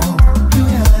comprends, plus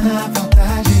rien à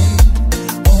partager.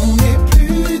 On n'est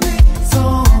plus des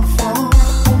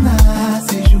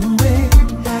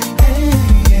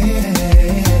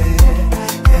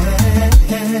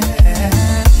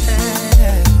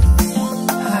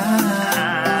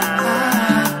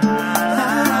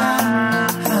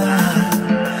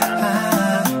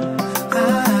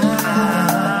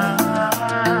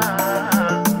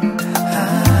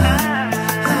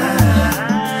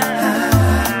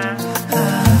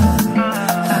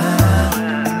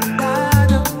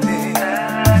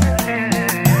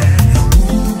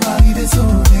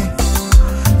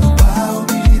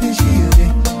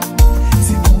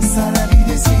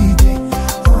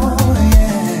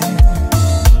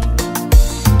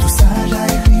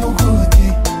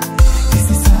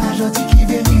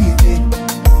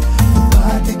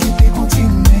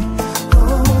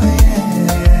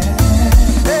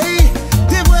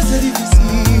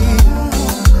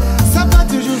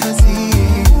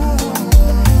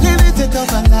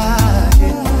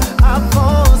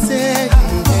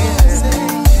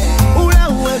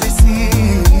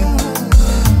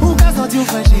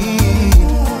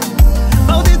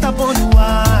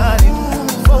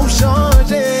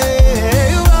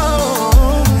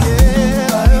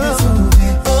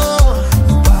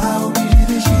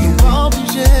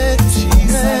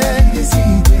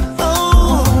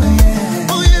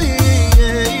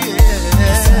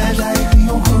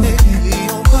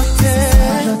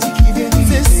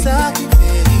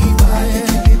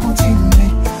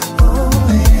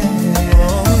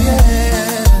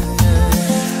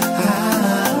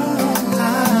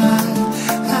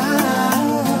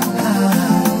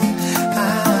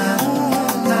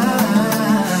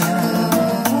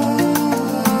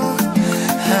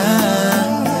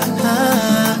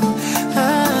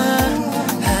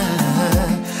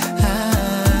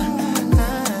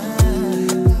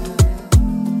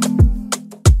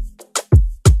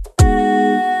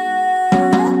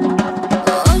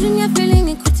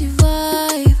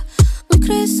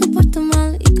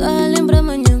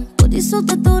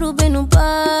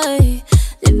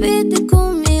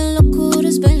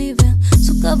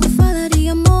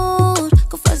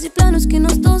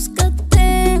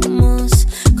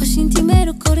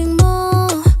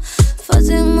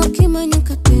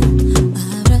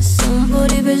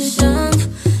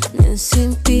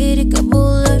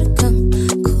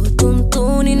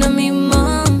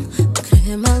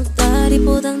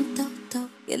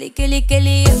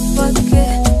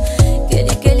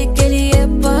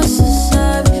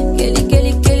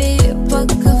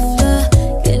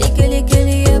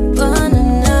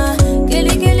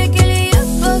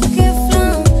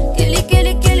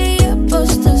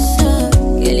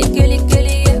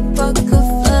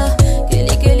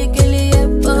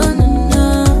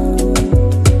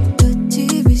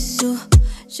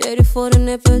Chérie, faut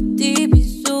donner petit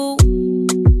bisou.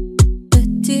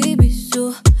 Petit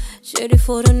bisou. Chérie,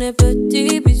 faut donner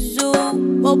petit bisou.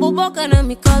 Bobo boca na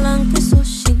mi kalang piso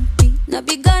shinti. Na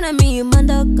bigana mi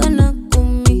manda kana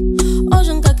kumi.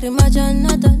 Hoje nunca crema já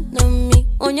nada na mi.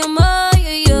 Onha mai,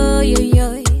 ai, ai,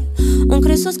 ai.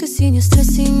 Cresos que sin estrés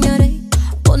signarei.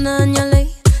 Bonanya lei,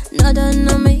 nada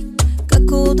na mei.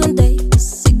 Kaku dondei,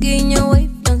 siguinha way.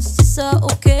 Dansisa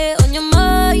ok, onha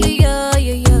mai, ai,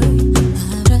 ai, ai.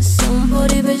 Abração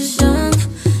body beijando.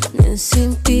 Nem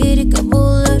simpiri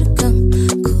kabularkan.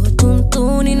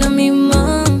 Kutuntuni na mi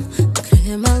mão.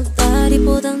 Crema altari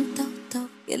podan tau tau.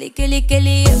 Keli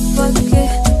é pa que.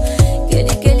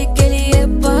 Keli é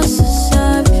pa se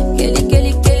sabe. Keli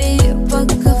é pa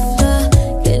café.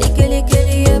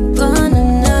 Keli é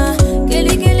banana.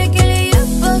 Keli é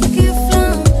pa que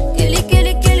flan. Keli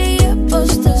é pa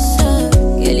estressar.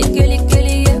 Keli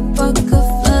é pa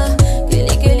café.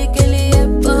 Keli é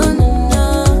banana.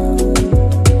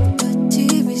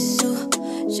 Petit bisou.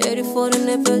 Chérie, faut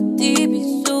donner petit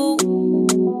bisou.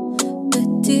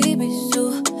 Petit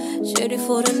bisou. Chérie,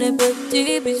 faut donner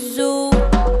petit bisou.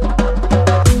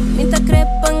 Minta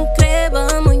crepa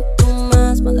muito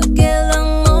mais. Mas aquele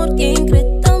amor que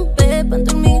increta beba.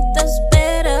 Dormir te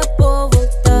espera por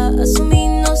voltar.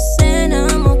 Assumindo cena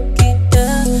moquita.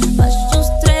 Baixo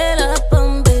estrela pra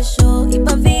beijo. E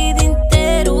pra vida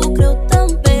inteira creu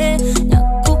também. Nha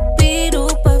cupido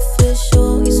pra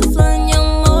fechou. Isso flanha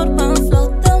amor pra flor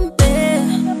também.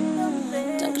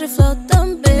 Jancre flor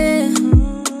também.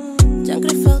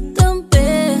 Jancre flor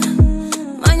também.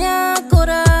 Manhã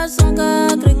coração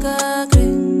cacre.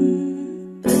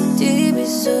 Petit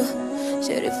bisou.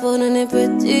 Chérie, faut donner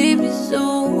petit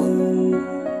bisou.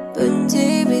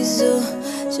 Petit bisou.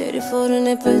 Chérie, faut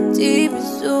donner petit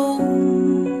bisou.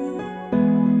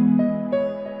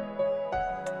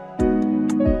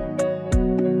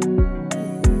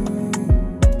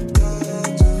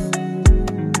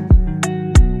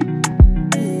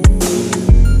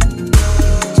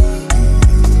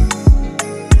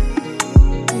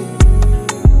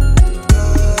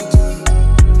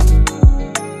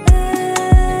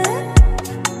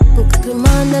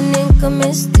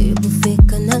 Comestível,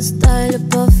 fica na style,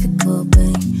 pô, ficou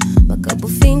bem. Acabou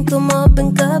fim como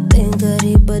bem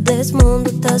Gariba desse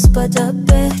mundo, tá-se pra já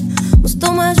pé. Mas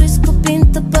toma risco,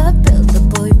 pinta papel.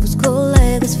 Depois pros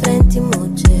colegas, frente e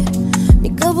mulher. Me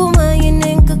acabou mãe e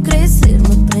nem que crescer.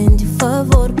 Me prende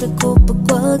favor, preocupa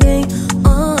com alguém.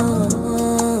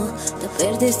 Tá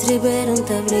perto estribeiro, não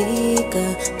tá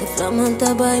briga. Tá flamando,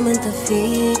 tá bem, mas tá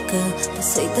fica. Tá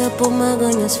aceita por uma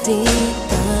ganhas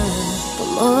fita.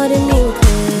 Amor em mim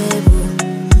incrível.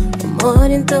 Amor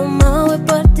então mal é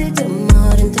parte de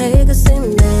amor. Entrega sem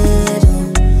medo.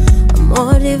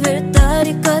 Amor de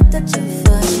verdade, cata te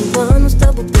faz enquanto está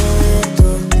por perto.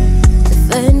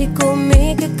 Defende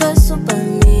comigo e caço pra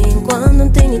mim enquanto não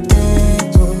tem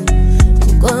tempo.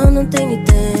 Enquanto não tem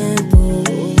tempo.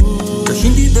 A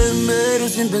gente tem medo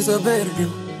sem pensar perdeu.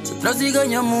 Se traz e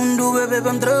ganha mundo, bebê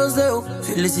vamos trazer.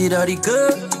 Felicidade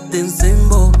que tem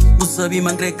sembo. Você sabe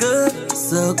man crê que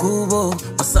sacubo.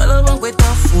 Masala banco e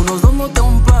tafu. Nós vamos ter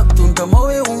um pacto. Um tamo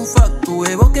é um facto.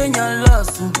 É boquinha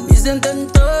laço. Dizem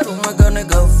tentar uma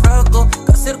caneca fraco.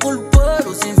 Que ser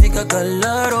culpado sem ficar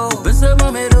calado. Pensa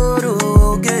melhor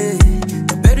o que.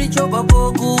 Peri chopa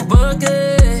pouco pa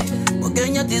que.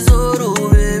 Boquinha tesouro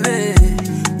bebê.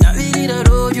 Minha vida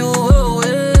rollo oh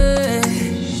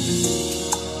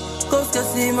Cosca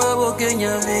acima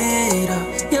boquinha vira.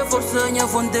 E a força minha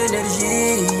fonte de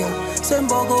energia. Sem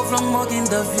bogo flama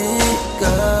quinta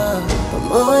fica.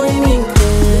 Amor em mim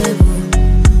incrível.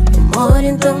 Amor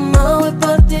então mal é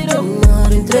parte do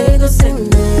amor. Entrega sem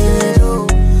medo.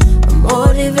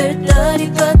 Amor de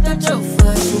verdade, cata te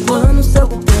faz enquanto está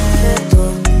por perto.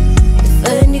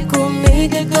 Defende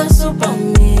comigo e caço pra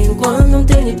mim enquanto não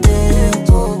tem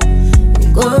tempo.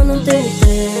 Enquanto não tem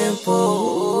tempo.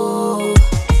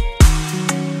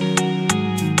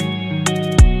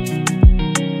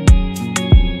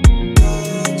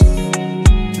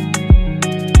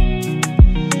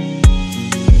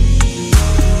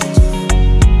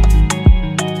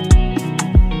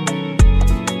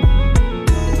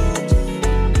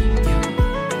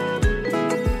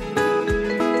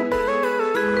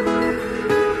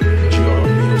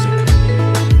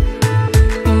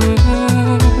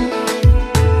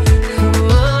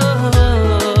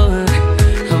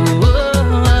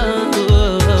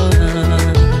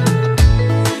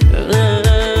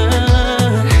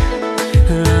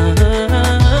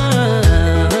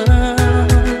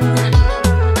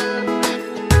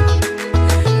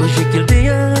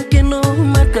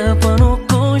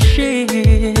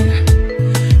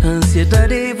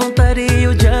 vontade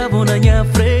eu já vou na minha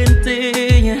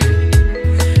frente.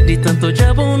 De tanto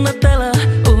já vou na tela,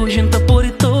 hoje não tá por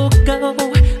e tocar.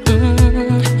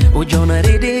 O já na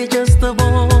rede já está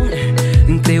bom.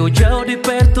 Entre o já de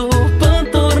perto, pra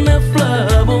tornar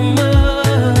flaboma.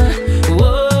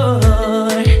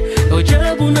 O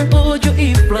já vou na hoje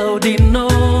e flau de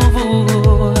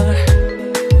novo.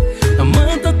 A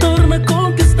manta torna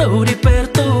conquista de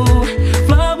perto.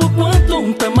 Flavo quanto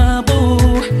um tamabo.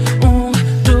 1,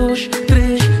 2,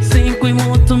 3, 5 e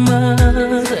muito mais.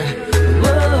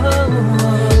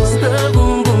 Está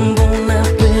bum bum bum na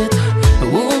peta.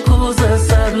 Coisa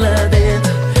sabe lá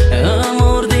dentro.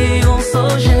 Amor de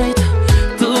só jeito.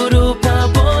 Tudo pra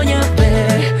bonha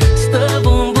pé. Está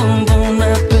bum bum bum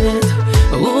na peta.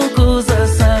 Coisa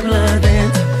sabe lá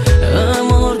dentro.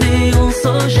 Amor de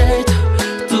só jeito.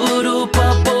 Tudo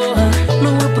pra porra.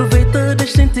 Não aproveita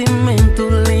desse sentimento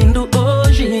lindo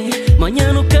hoje.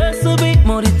 Manhã não quer saber.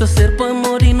 Morita ser pra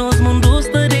morir nos mundos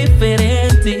tá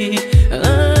diferente.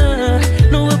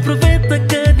 Não aproveita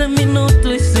cada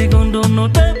minuto e segundo. Não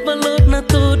dá valor na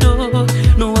tudo.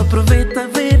 Não aproveita a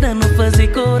vida. Não faz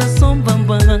coração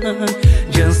bambam.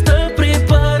 Já está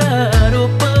preparado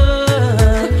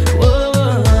para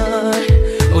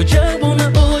o diabo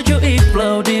na ódio e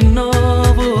flau de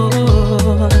novo.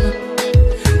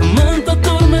 Manta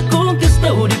torna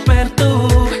conquistou de perto.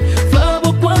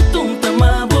 Flavo quanto um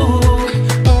tamabo.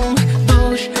 1,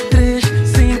 2, 3,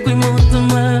 5 e muito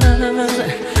mais.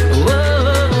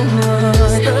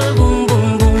 Está bum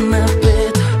bum bum na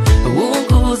peta.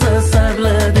 Coisa sabe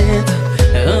lá dentro.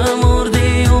 Amor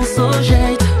de só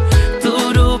jeito.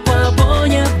 Tudo pra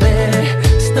bonha pé.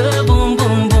 Está bum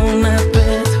bum bum na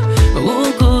peta.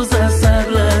 Coisa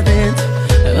sabe lá dentro.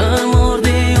 Amor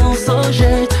de só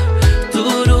jeito.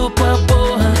 Tudo pra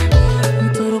porra.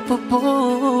 Tudo pra porra.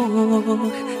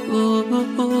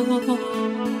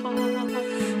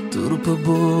 Tudo pra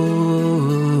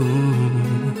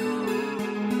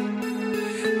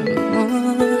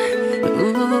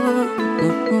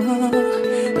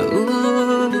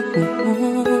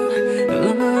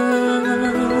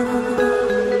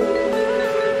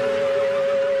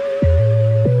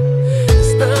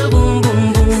Está bum bum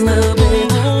bum na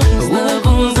peta.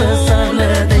 Coisa sabe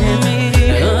lá dentro.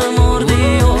 Amor de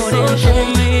só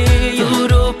jeito.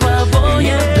 Tudo pra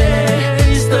bonha pé.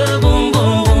 Está bum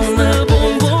bum bum na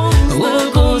peta.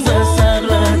 Coisa sabe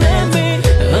lá dentro.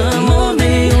 Amor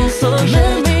de só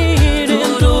jeito.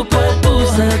 Tudo pra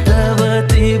pulsa. Tá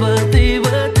bate, bate.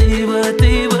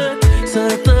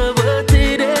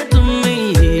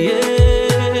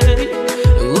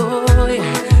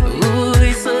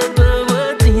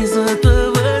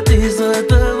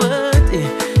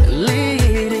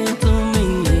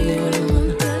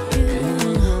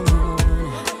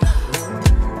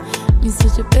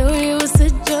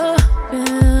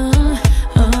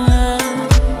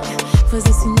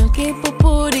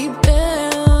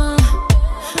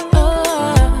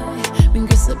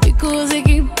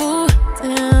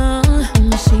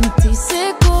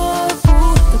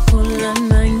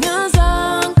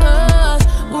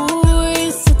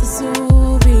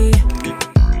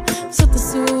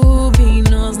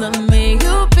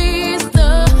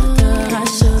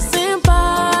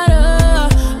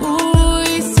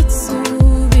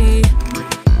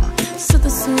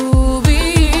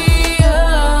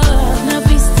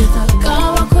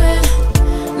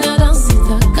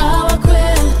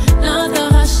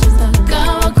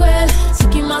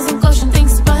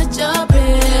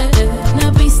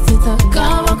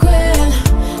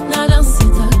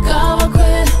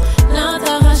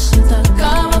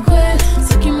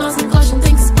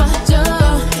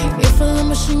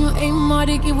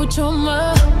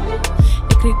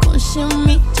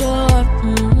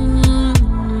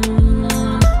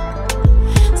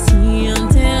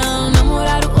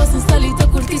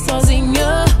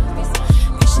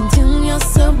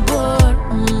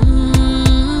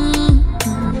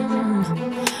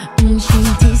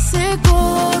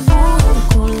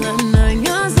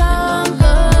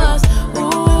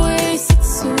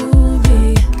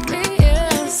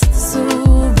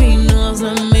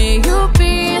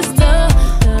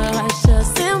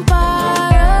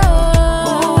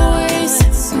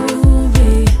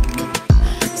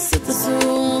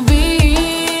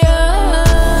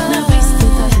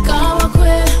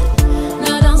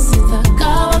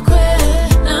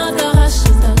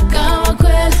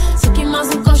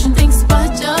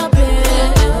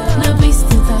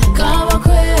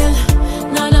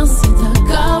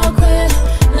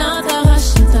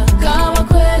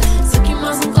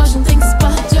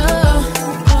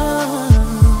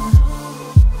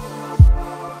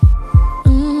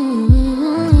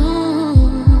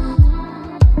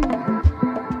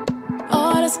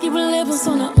 levam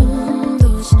só na 1,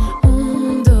 2,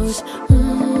 1, 2,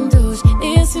 1, 2.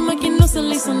 E acima que não se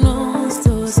liça nós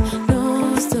dois,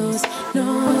 nós dois,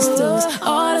 nós dois.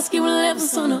 Horas que me levam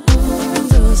só na 1,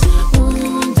 2,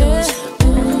 1, 2,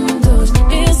 1, 2.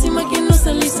 E acima que não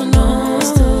se liça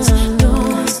nós dois,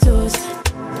 nós dois.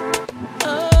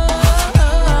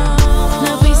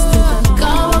 Na pista tá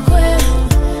calma com ele,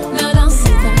 na dança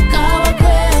tá calma com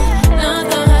ele, na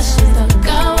tarraxa tá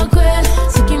calma com ele.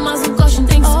 Se que mais um coxo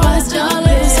tem que se espalhar.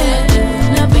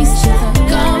 Na pista tá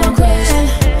calma com ele,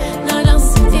 na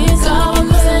dança tá calma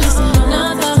com ele,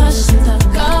 na tarraxa tá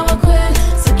calma com ele.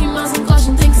 Se que mais um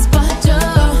coxo tem que se espalhar.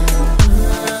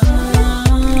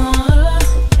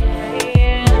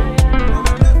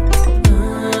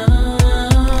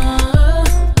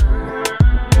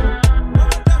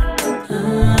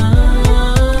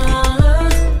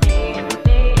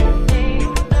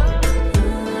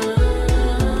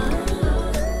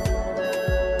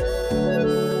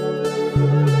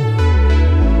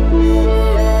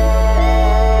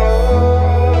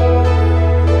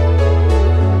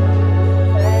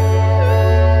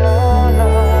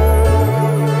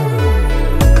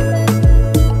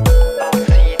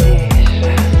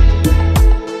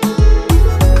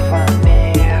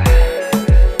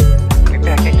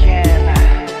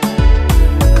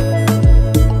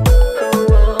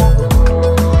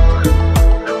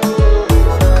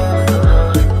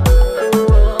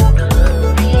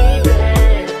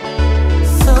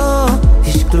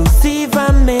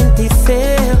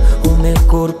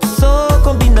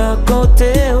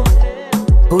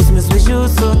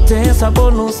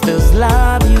 Sabor nos teus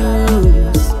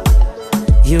lábios,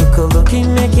 e o calor que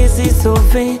me aquece só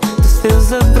vem dos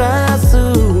teus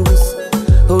abraços.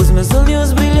 Os meus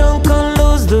olhos brilham com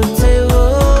luz do teu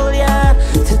olhar.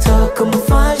 Te toca, me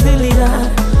faz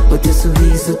delirar. O teu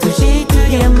sorriso, o teu jeito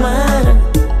de amar.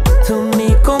 Tu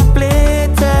me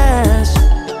completas.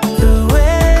 Tu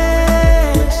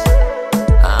és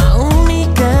a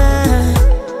única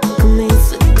que me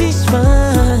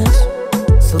satisfaz.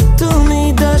 Só tu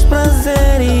me das prazer.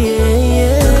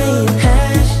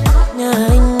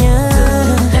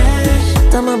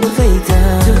 Dama perfeita,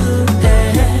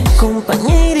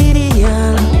 companheira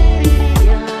ideal.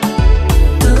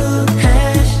 Tu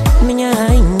és minha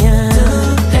rainha,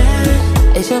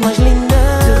 és a mais linda,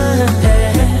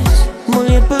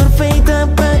 mulher perfeita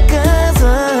para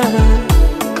casa.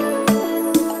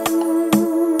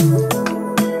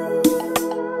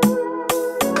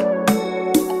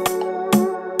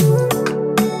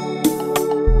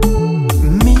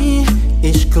 Me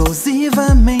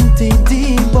exclusivamente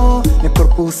de bom. Meu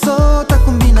corpo só tá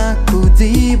combina com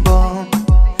de bom.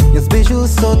 Meus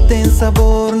beijos só tem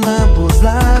sabor na bos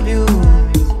lábios.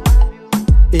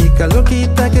 E calor que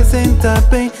tá que senta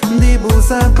bem de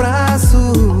bos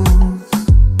abraços.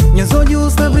 Meus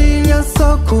olhos tá brilham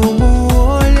só como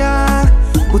olhar.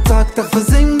 O toque tá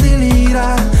fazendo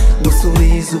delirar. O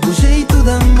sorriso, o jeito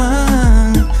da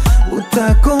mão. O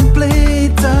tá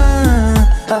completa.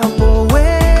 A boa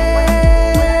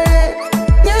é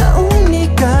minha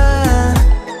única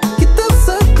que tá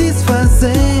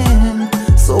satisfazendo.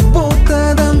 Sou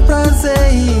bota dando prazer.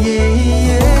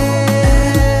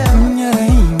 Minha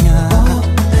rainha,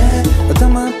 a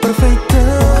dama perfeita,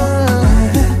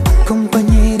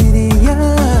 companheira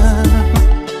ideal.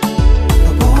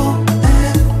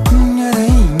 Minha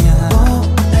rainha,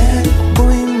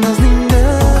 boi mais linda,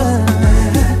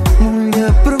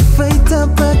 mulher perfeita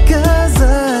para cá.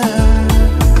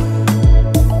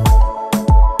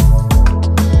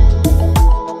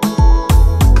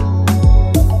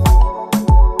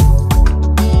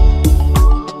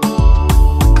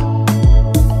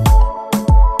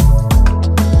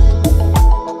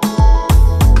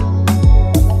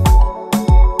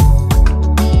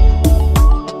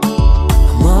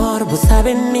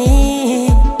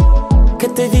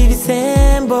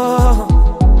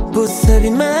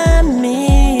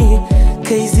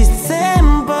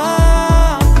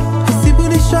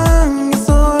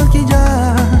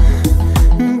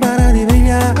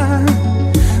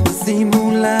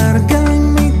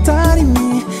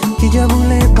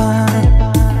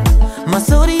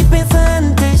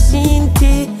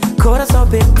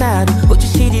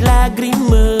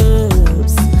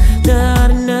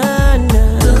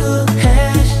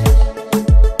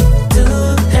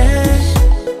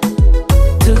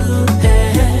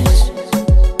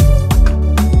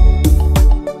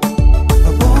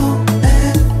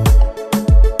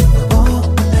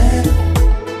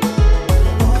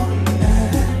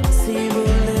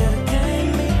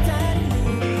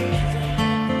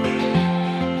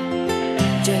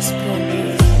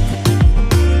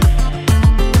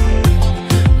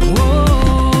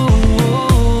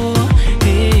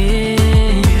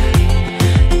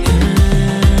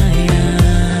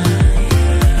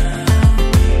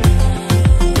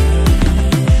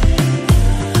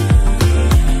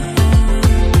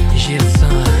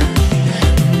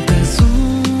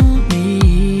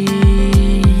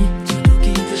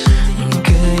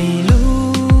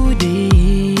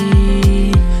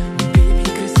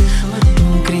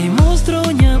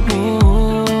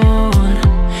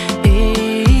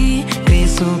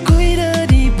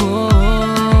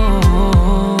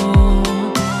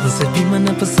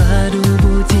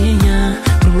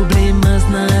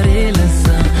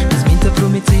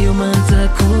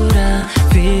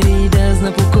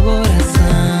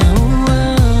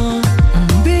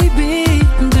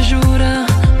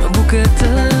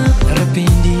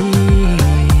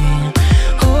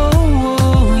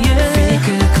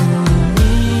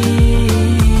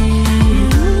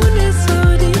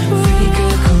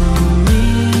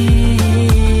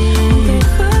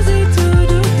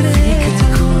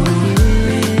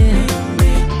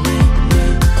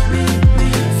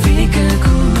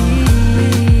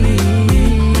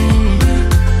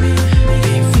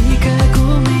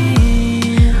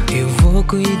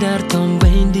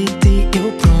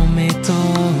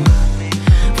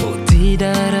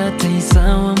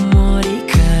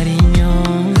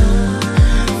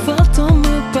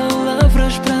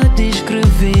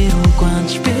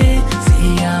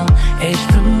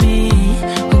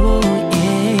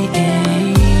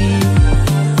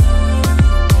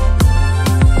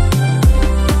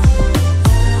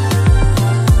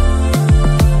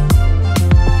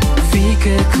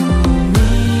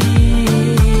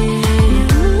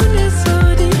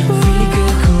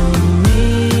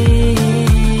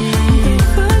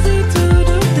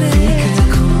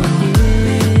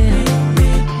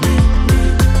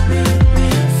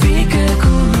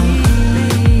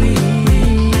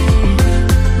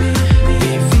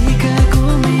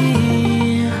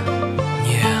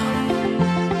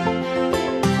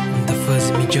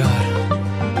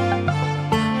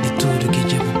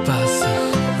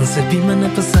 Percebi, mas no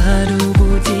passado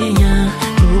eu tinha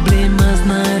problemas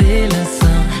na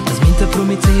relação. Mas me te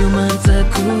prometeu uma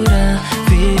cura,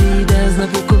 feridas no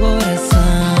meu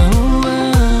coração.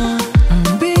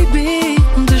 Baby,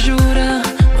 te jura,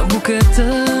 mas nunca te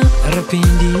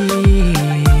arrependi.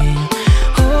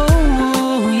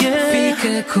 Oh, yeah.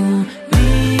 Fica comigo.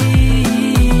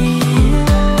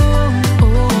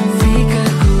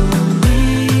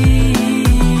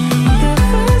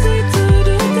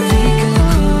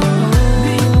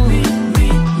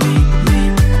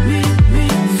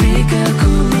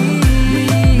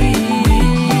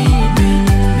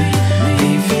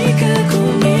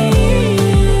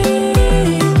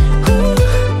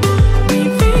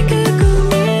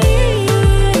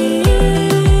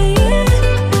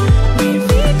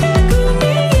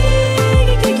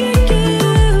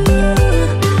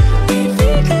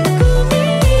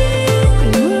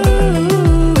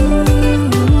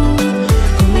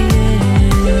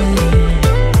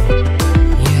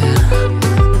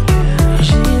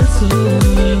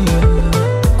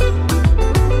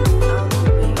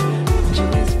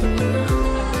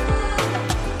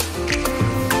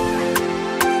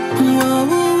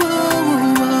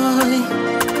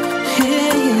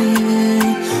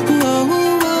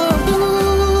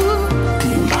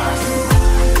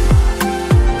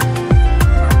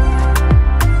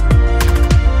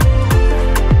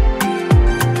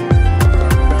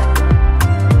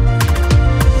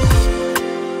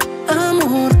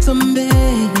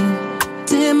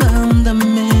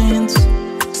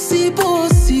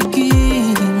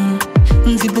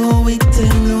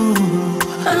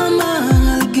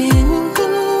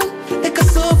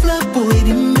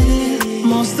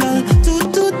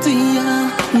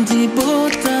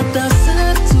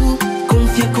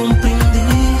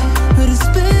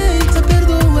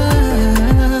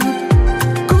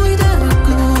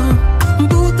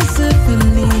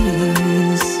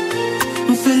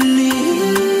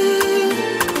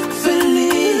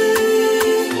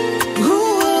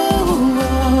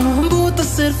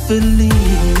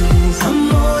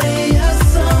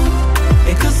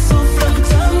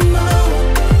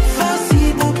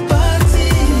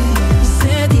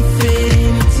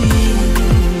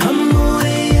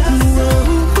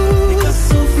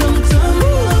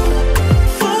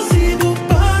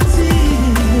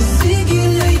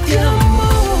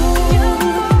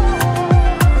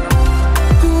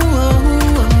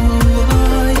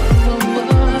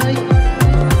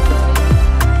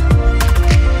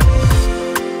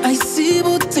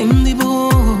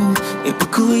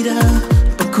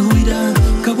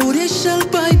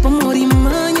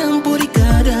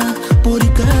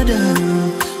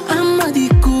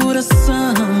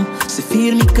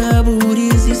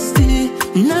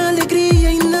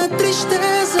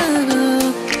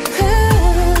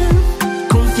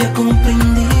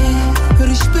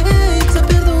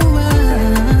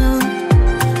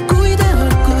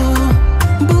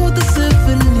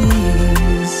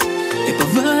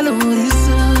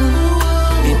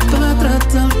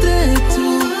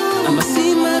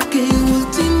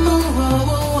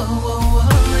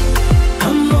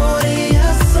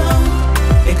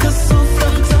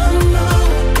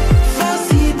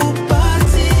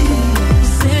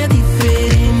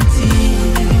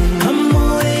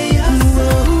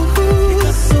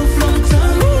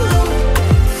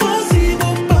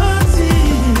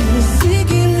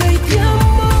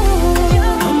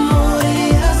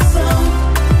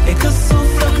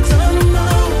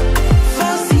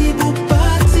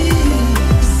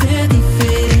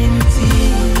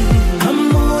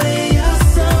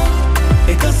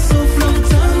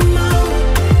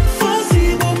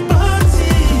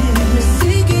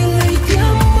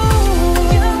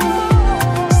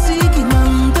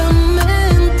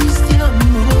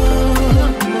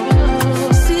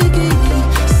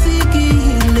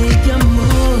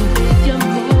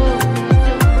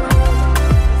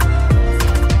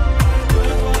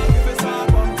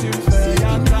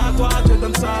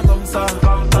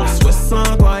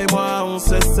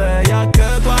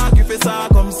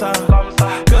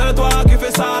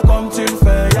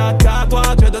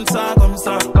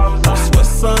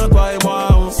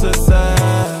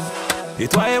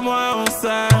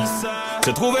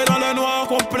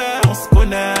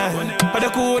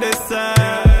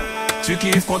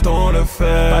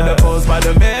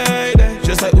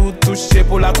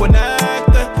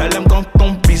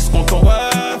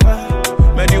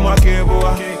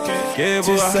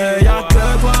 Tu sais, y'a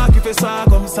que toi qui fais ça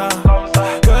comme ça.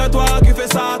 Que toi qui fais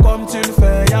ça comme tu le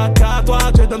fais. Y'a qu'à toi,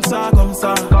 tu donnes ça comme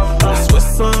ça. On se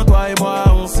ressent, toi et moi,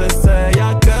 on se sait.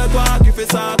 Y'a que toi qui fais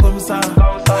ça comme ça.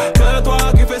 Que toi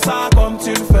qui fais ça comme tu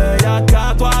le fais. Y'a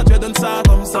qu'à toi, tu donnes ça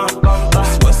comme ça.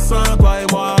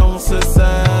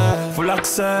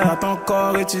 accès à ton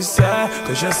corps et tu sais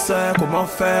que je sais comment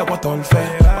faire quand on le fait.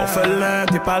 On fait l'un,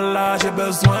 t'es pas là, j'ai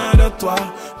besoin de toi.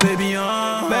 Baby,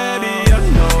 baby, oh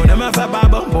no, ne me fais pas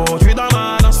bobo, je suis dans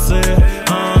ma lancée.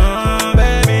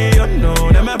 Baby, oh no,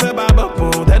 ne me fais pas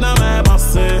bobo, t'es dans mes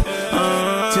pensées.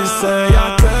 Tu sais,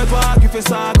 y'a que toi qui fais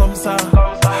ça comme ça.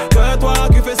 Que toi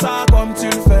qui fais ça comme tu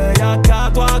le fais. Y'a qu'à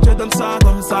toi, je donne ça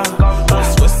comme ça. On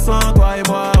se ressent, toi et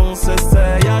moi, on se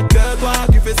sait. Y'a que toi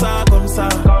qui fais ça comme ça.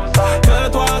 Que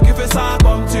toi qui fais ça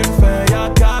comme tu le fais. Y'a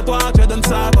qu'à toi, je donne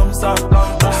ça comme ça.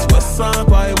 On se ressent,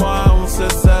 toi et moi, on se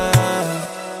sait.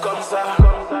 Comme ça,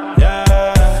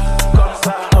 yeah. Comme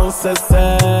ça, on se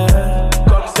sait.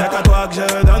 Y'a qu'à toi que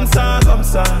je donne ça comme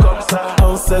ça.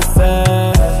 On se sait.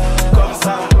 Comme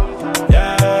ça,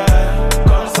 yeah.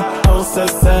 Comme ça, on se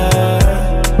sait.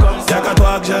 Y'a qu'à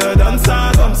toi que je donne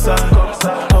ça comme ça.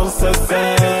 On se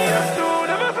sait.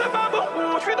 Ne me fais pas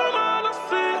beaucoup, je suis dans ma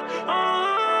lancée.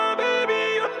 Baby,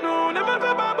 oh no, ne me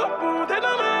fais pas beaucoup, t'es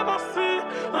dans mes pensées.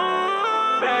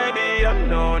 Baby, oh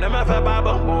no, ne me fais pas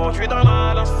beaucoup, je suis dans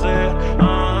ma lancée.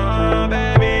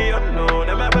 Baby, oh no,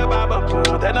 ne me fais pas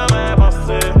beaucoup, t'es dans mes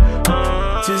pensées.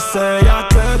 Tu sais, y'a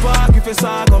que toi qui fais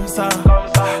ça comme ça.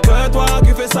 Que toi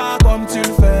qui fais ça comme tu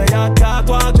le fais. Y'a qu'à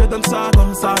toi, je donne ça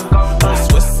comme ça. On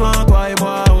se ressent, toi et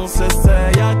moi, on se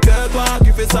sait. Y'a que toi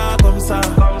qui fais ça comme ça.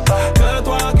 Que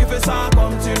toi qui fais ça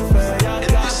comme tu le fais. Y'a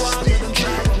qu'à toi, je donne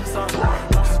ça comme ça.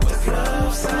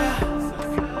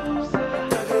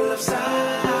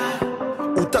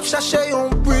 Ou t'as cherché un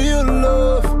real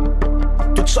love.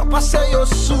 Tout ça passé au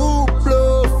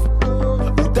sous-bluff.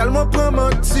 Tellement pas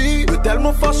menti,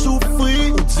 tellement pas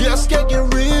souffrir. Ou dis est-ce qu'il y a un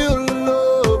real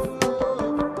love.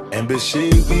 Mbe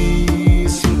chérie,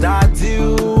 si t'as dit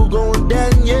ou gon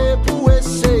dernier pour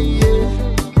essayer.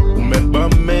 Ou même pas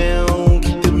main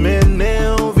qui te mène,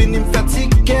 on vient me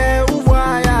fatiguer ou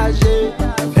voyager.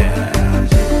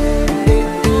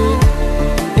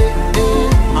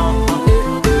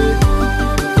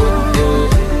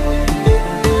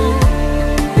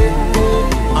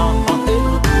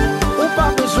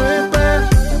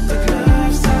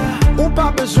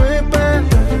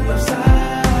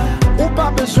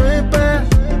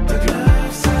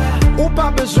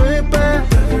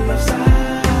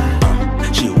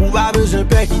 J'ai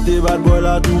peur qui te bat boy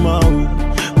la tout ma ou.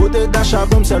 Côté d'achat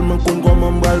comme seulement qu'on comme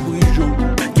un bal brijo.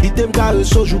 Qui t'aime carré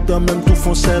so joue quand même tout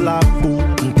foncer la peau.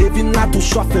 T'es vine là tout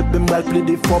soif et ben mal play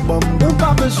des fois bambou. Ou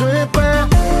pas besoin peur.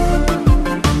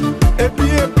 Et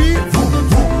puis vous.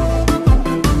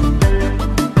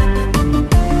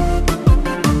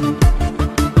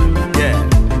 Yeah.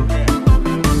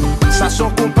 Ça son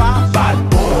compas bad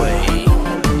boy.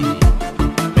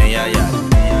 Mais ya ya.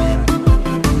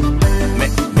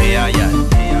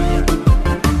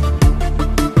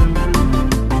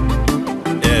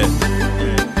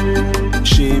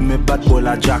 Chez mes bad boy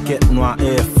la jacket noire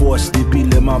Air Force. Depuis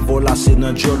les ma vola c'est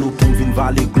dans jol ou pour vin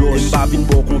valer gloss. Pas vin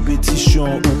pour compétition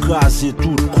ou craser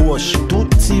toute croche. Tout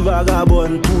petit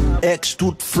vagabond, tout ex,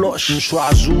 tout floche.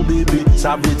 Choisou bébé,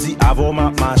 ça veut dire avant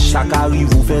ma chaque arrive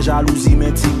vous fait jalousie.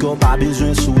 Mais ti qu'on pas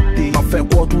besoin sauter. En fait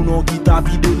quoi tout non qui t'a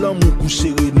vidé l'amour coup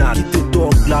sérénade. Qui te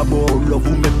top là-bas, love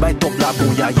vous met pas top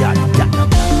là-bas, ya ya ya.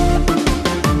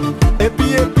 Et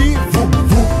puis vous.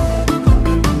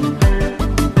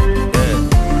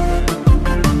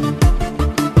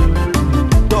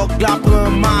 Donc la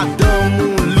prend madame,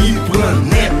 mon lit prend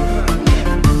net.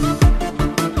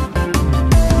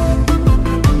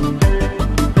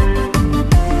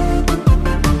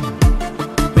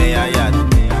 Mais aïe.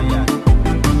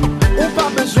 Ou pas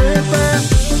besoin peur.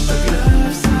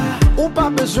 Ou pas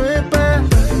besoin peur.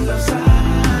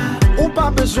 Ou pas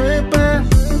besoin peur.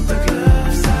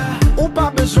 Ou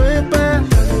pas besoin peur.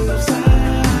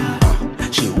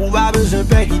 J'ai ou pas besoin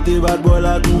peur qui te bat boy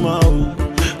la tout ma ou.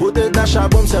 Côté d'achat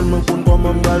bon seulement pour comme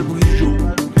un bal brijo.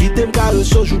 Qui t'aime carré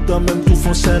so joue quand même tout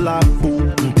foncer la peau.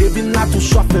 T'es vine là tout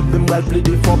soif et ben mal play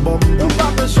des fois bambou. Ou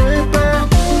pas besoin peur.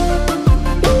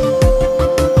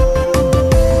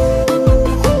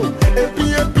 Et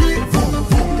puis vous.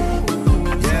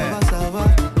 Ça va,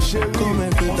 como é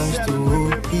que estás tu?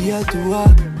 E a tua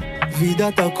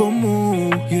vida tá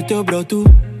comum e o teu broto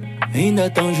ainda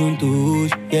tão juntos.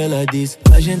 E ela disse,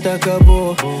 a gente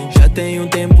acabou, já tem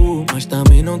tempo, mas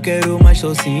também não quero mais,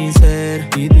 sou sincero.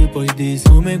 E depois disse,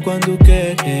 homem quando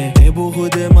quer, é burro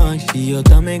demais. E eu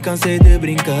também cansei de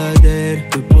brincadeira.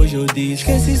 Depois eu disse,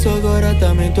 esquece isso agora,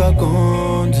 também tô a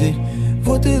conduzir.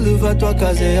 Vou te levar, tua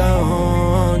casa é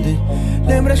aonde?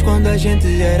 Lembras quando a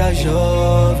gente era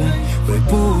jovem? Foi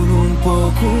por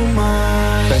pouco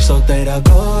mais. Estás solteira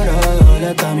agora,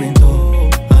 olha também tô.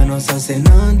 A nossa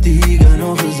cena antiga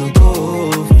não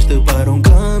resultou. Foste para um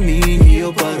caminho e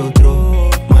eu para outro,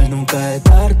 mas nunca é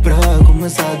tarde pra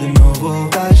começar de novo.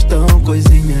 Estás tão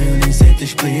coisinha, eu nem sei te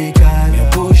explicar. Minha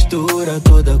postura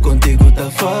toda contigo tá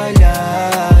a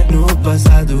falhar. No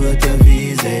passado eu te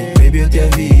avisei, baby, eu te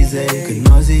avisei que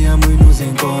nós íamos nos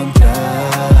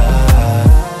encontrar.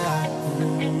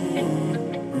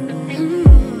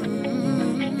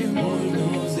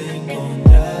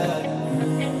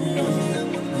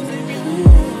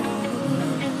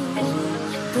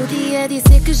 Podia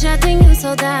dizer que já tenho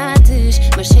saudades,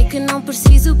 mas sei que não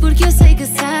preciso porque eu sei que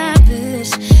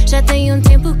sabes. Já tem um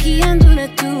tempo que ando na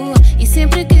tua e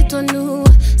sempre que tô nua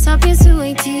só penso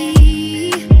em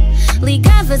ti.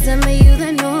 Ligavas a meio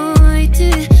da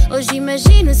noite, hoje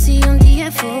imagino se um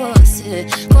dia fosse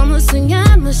como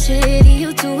sonhamos ser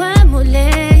eu tua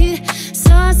mulher.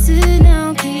 Só se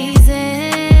não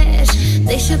quiseres,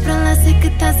 deixa pra lá, sei que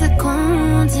estás a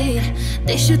conduzir.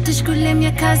 Deixa-te escolher,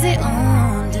 minha casa é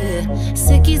onde.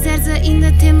 Se quiseres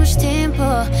ainda temos tempo,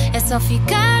 é só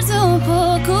ficares um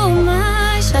pouco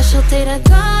mais. Estás solteira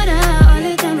agora, olha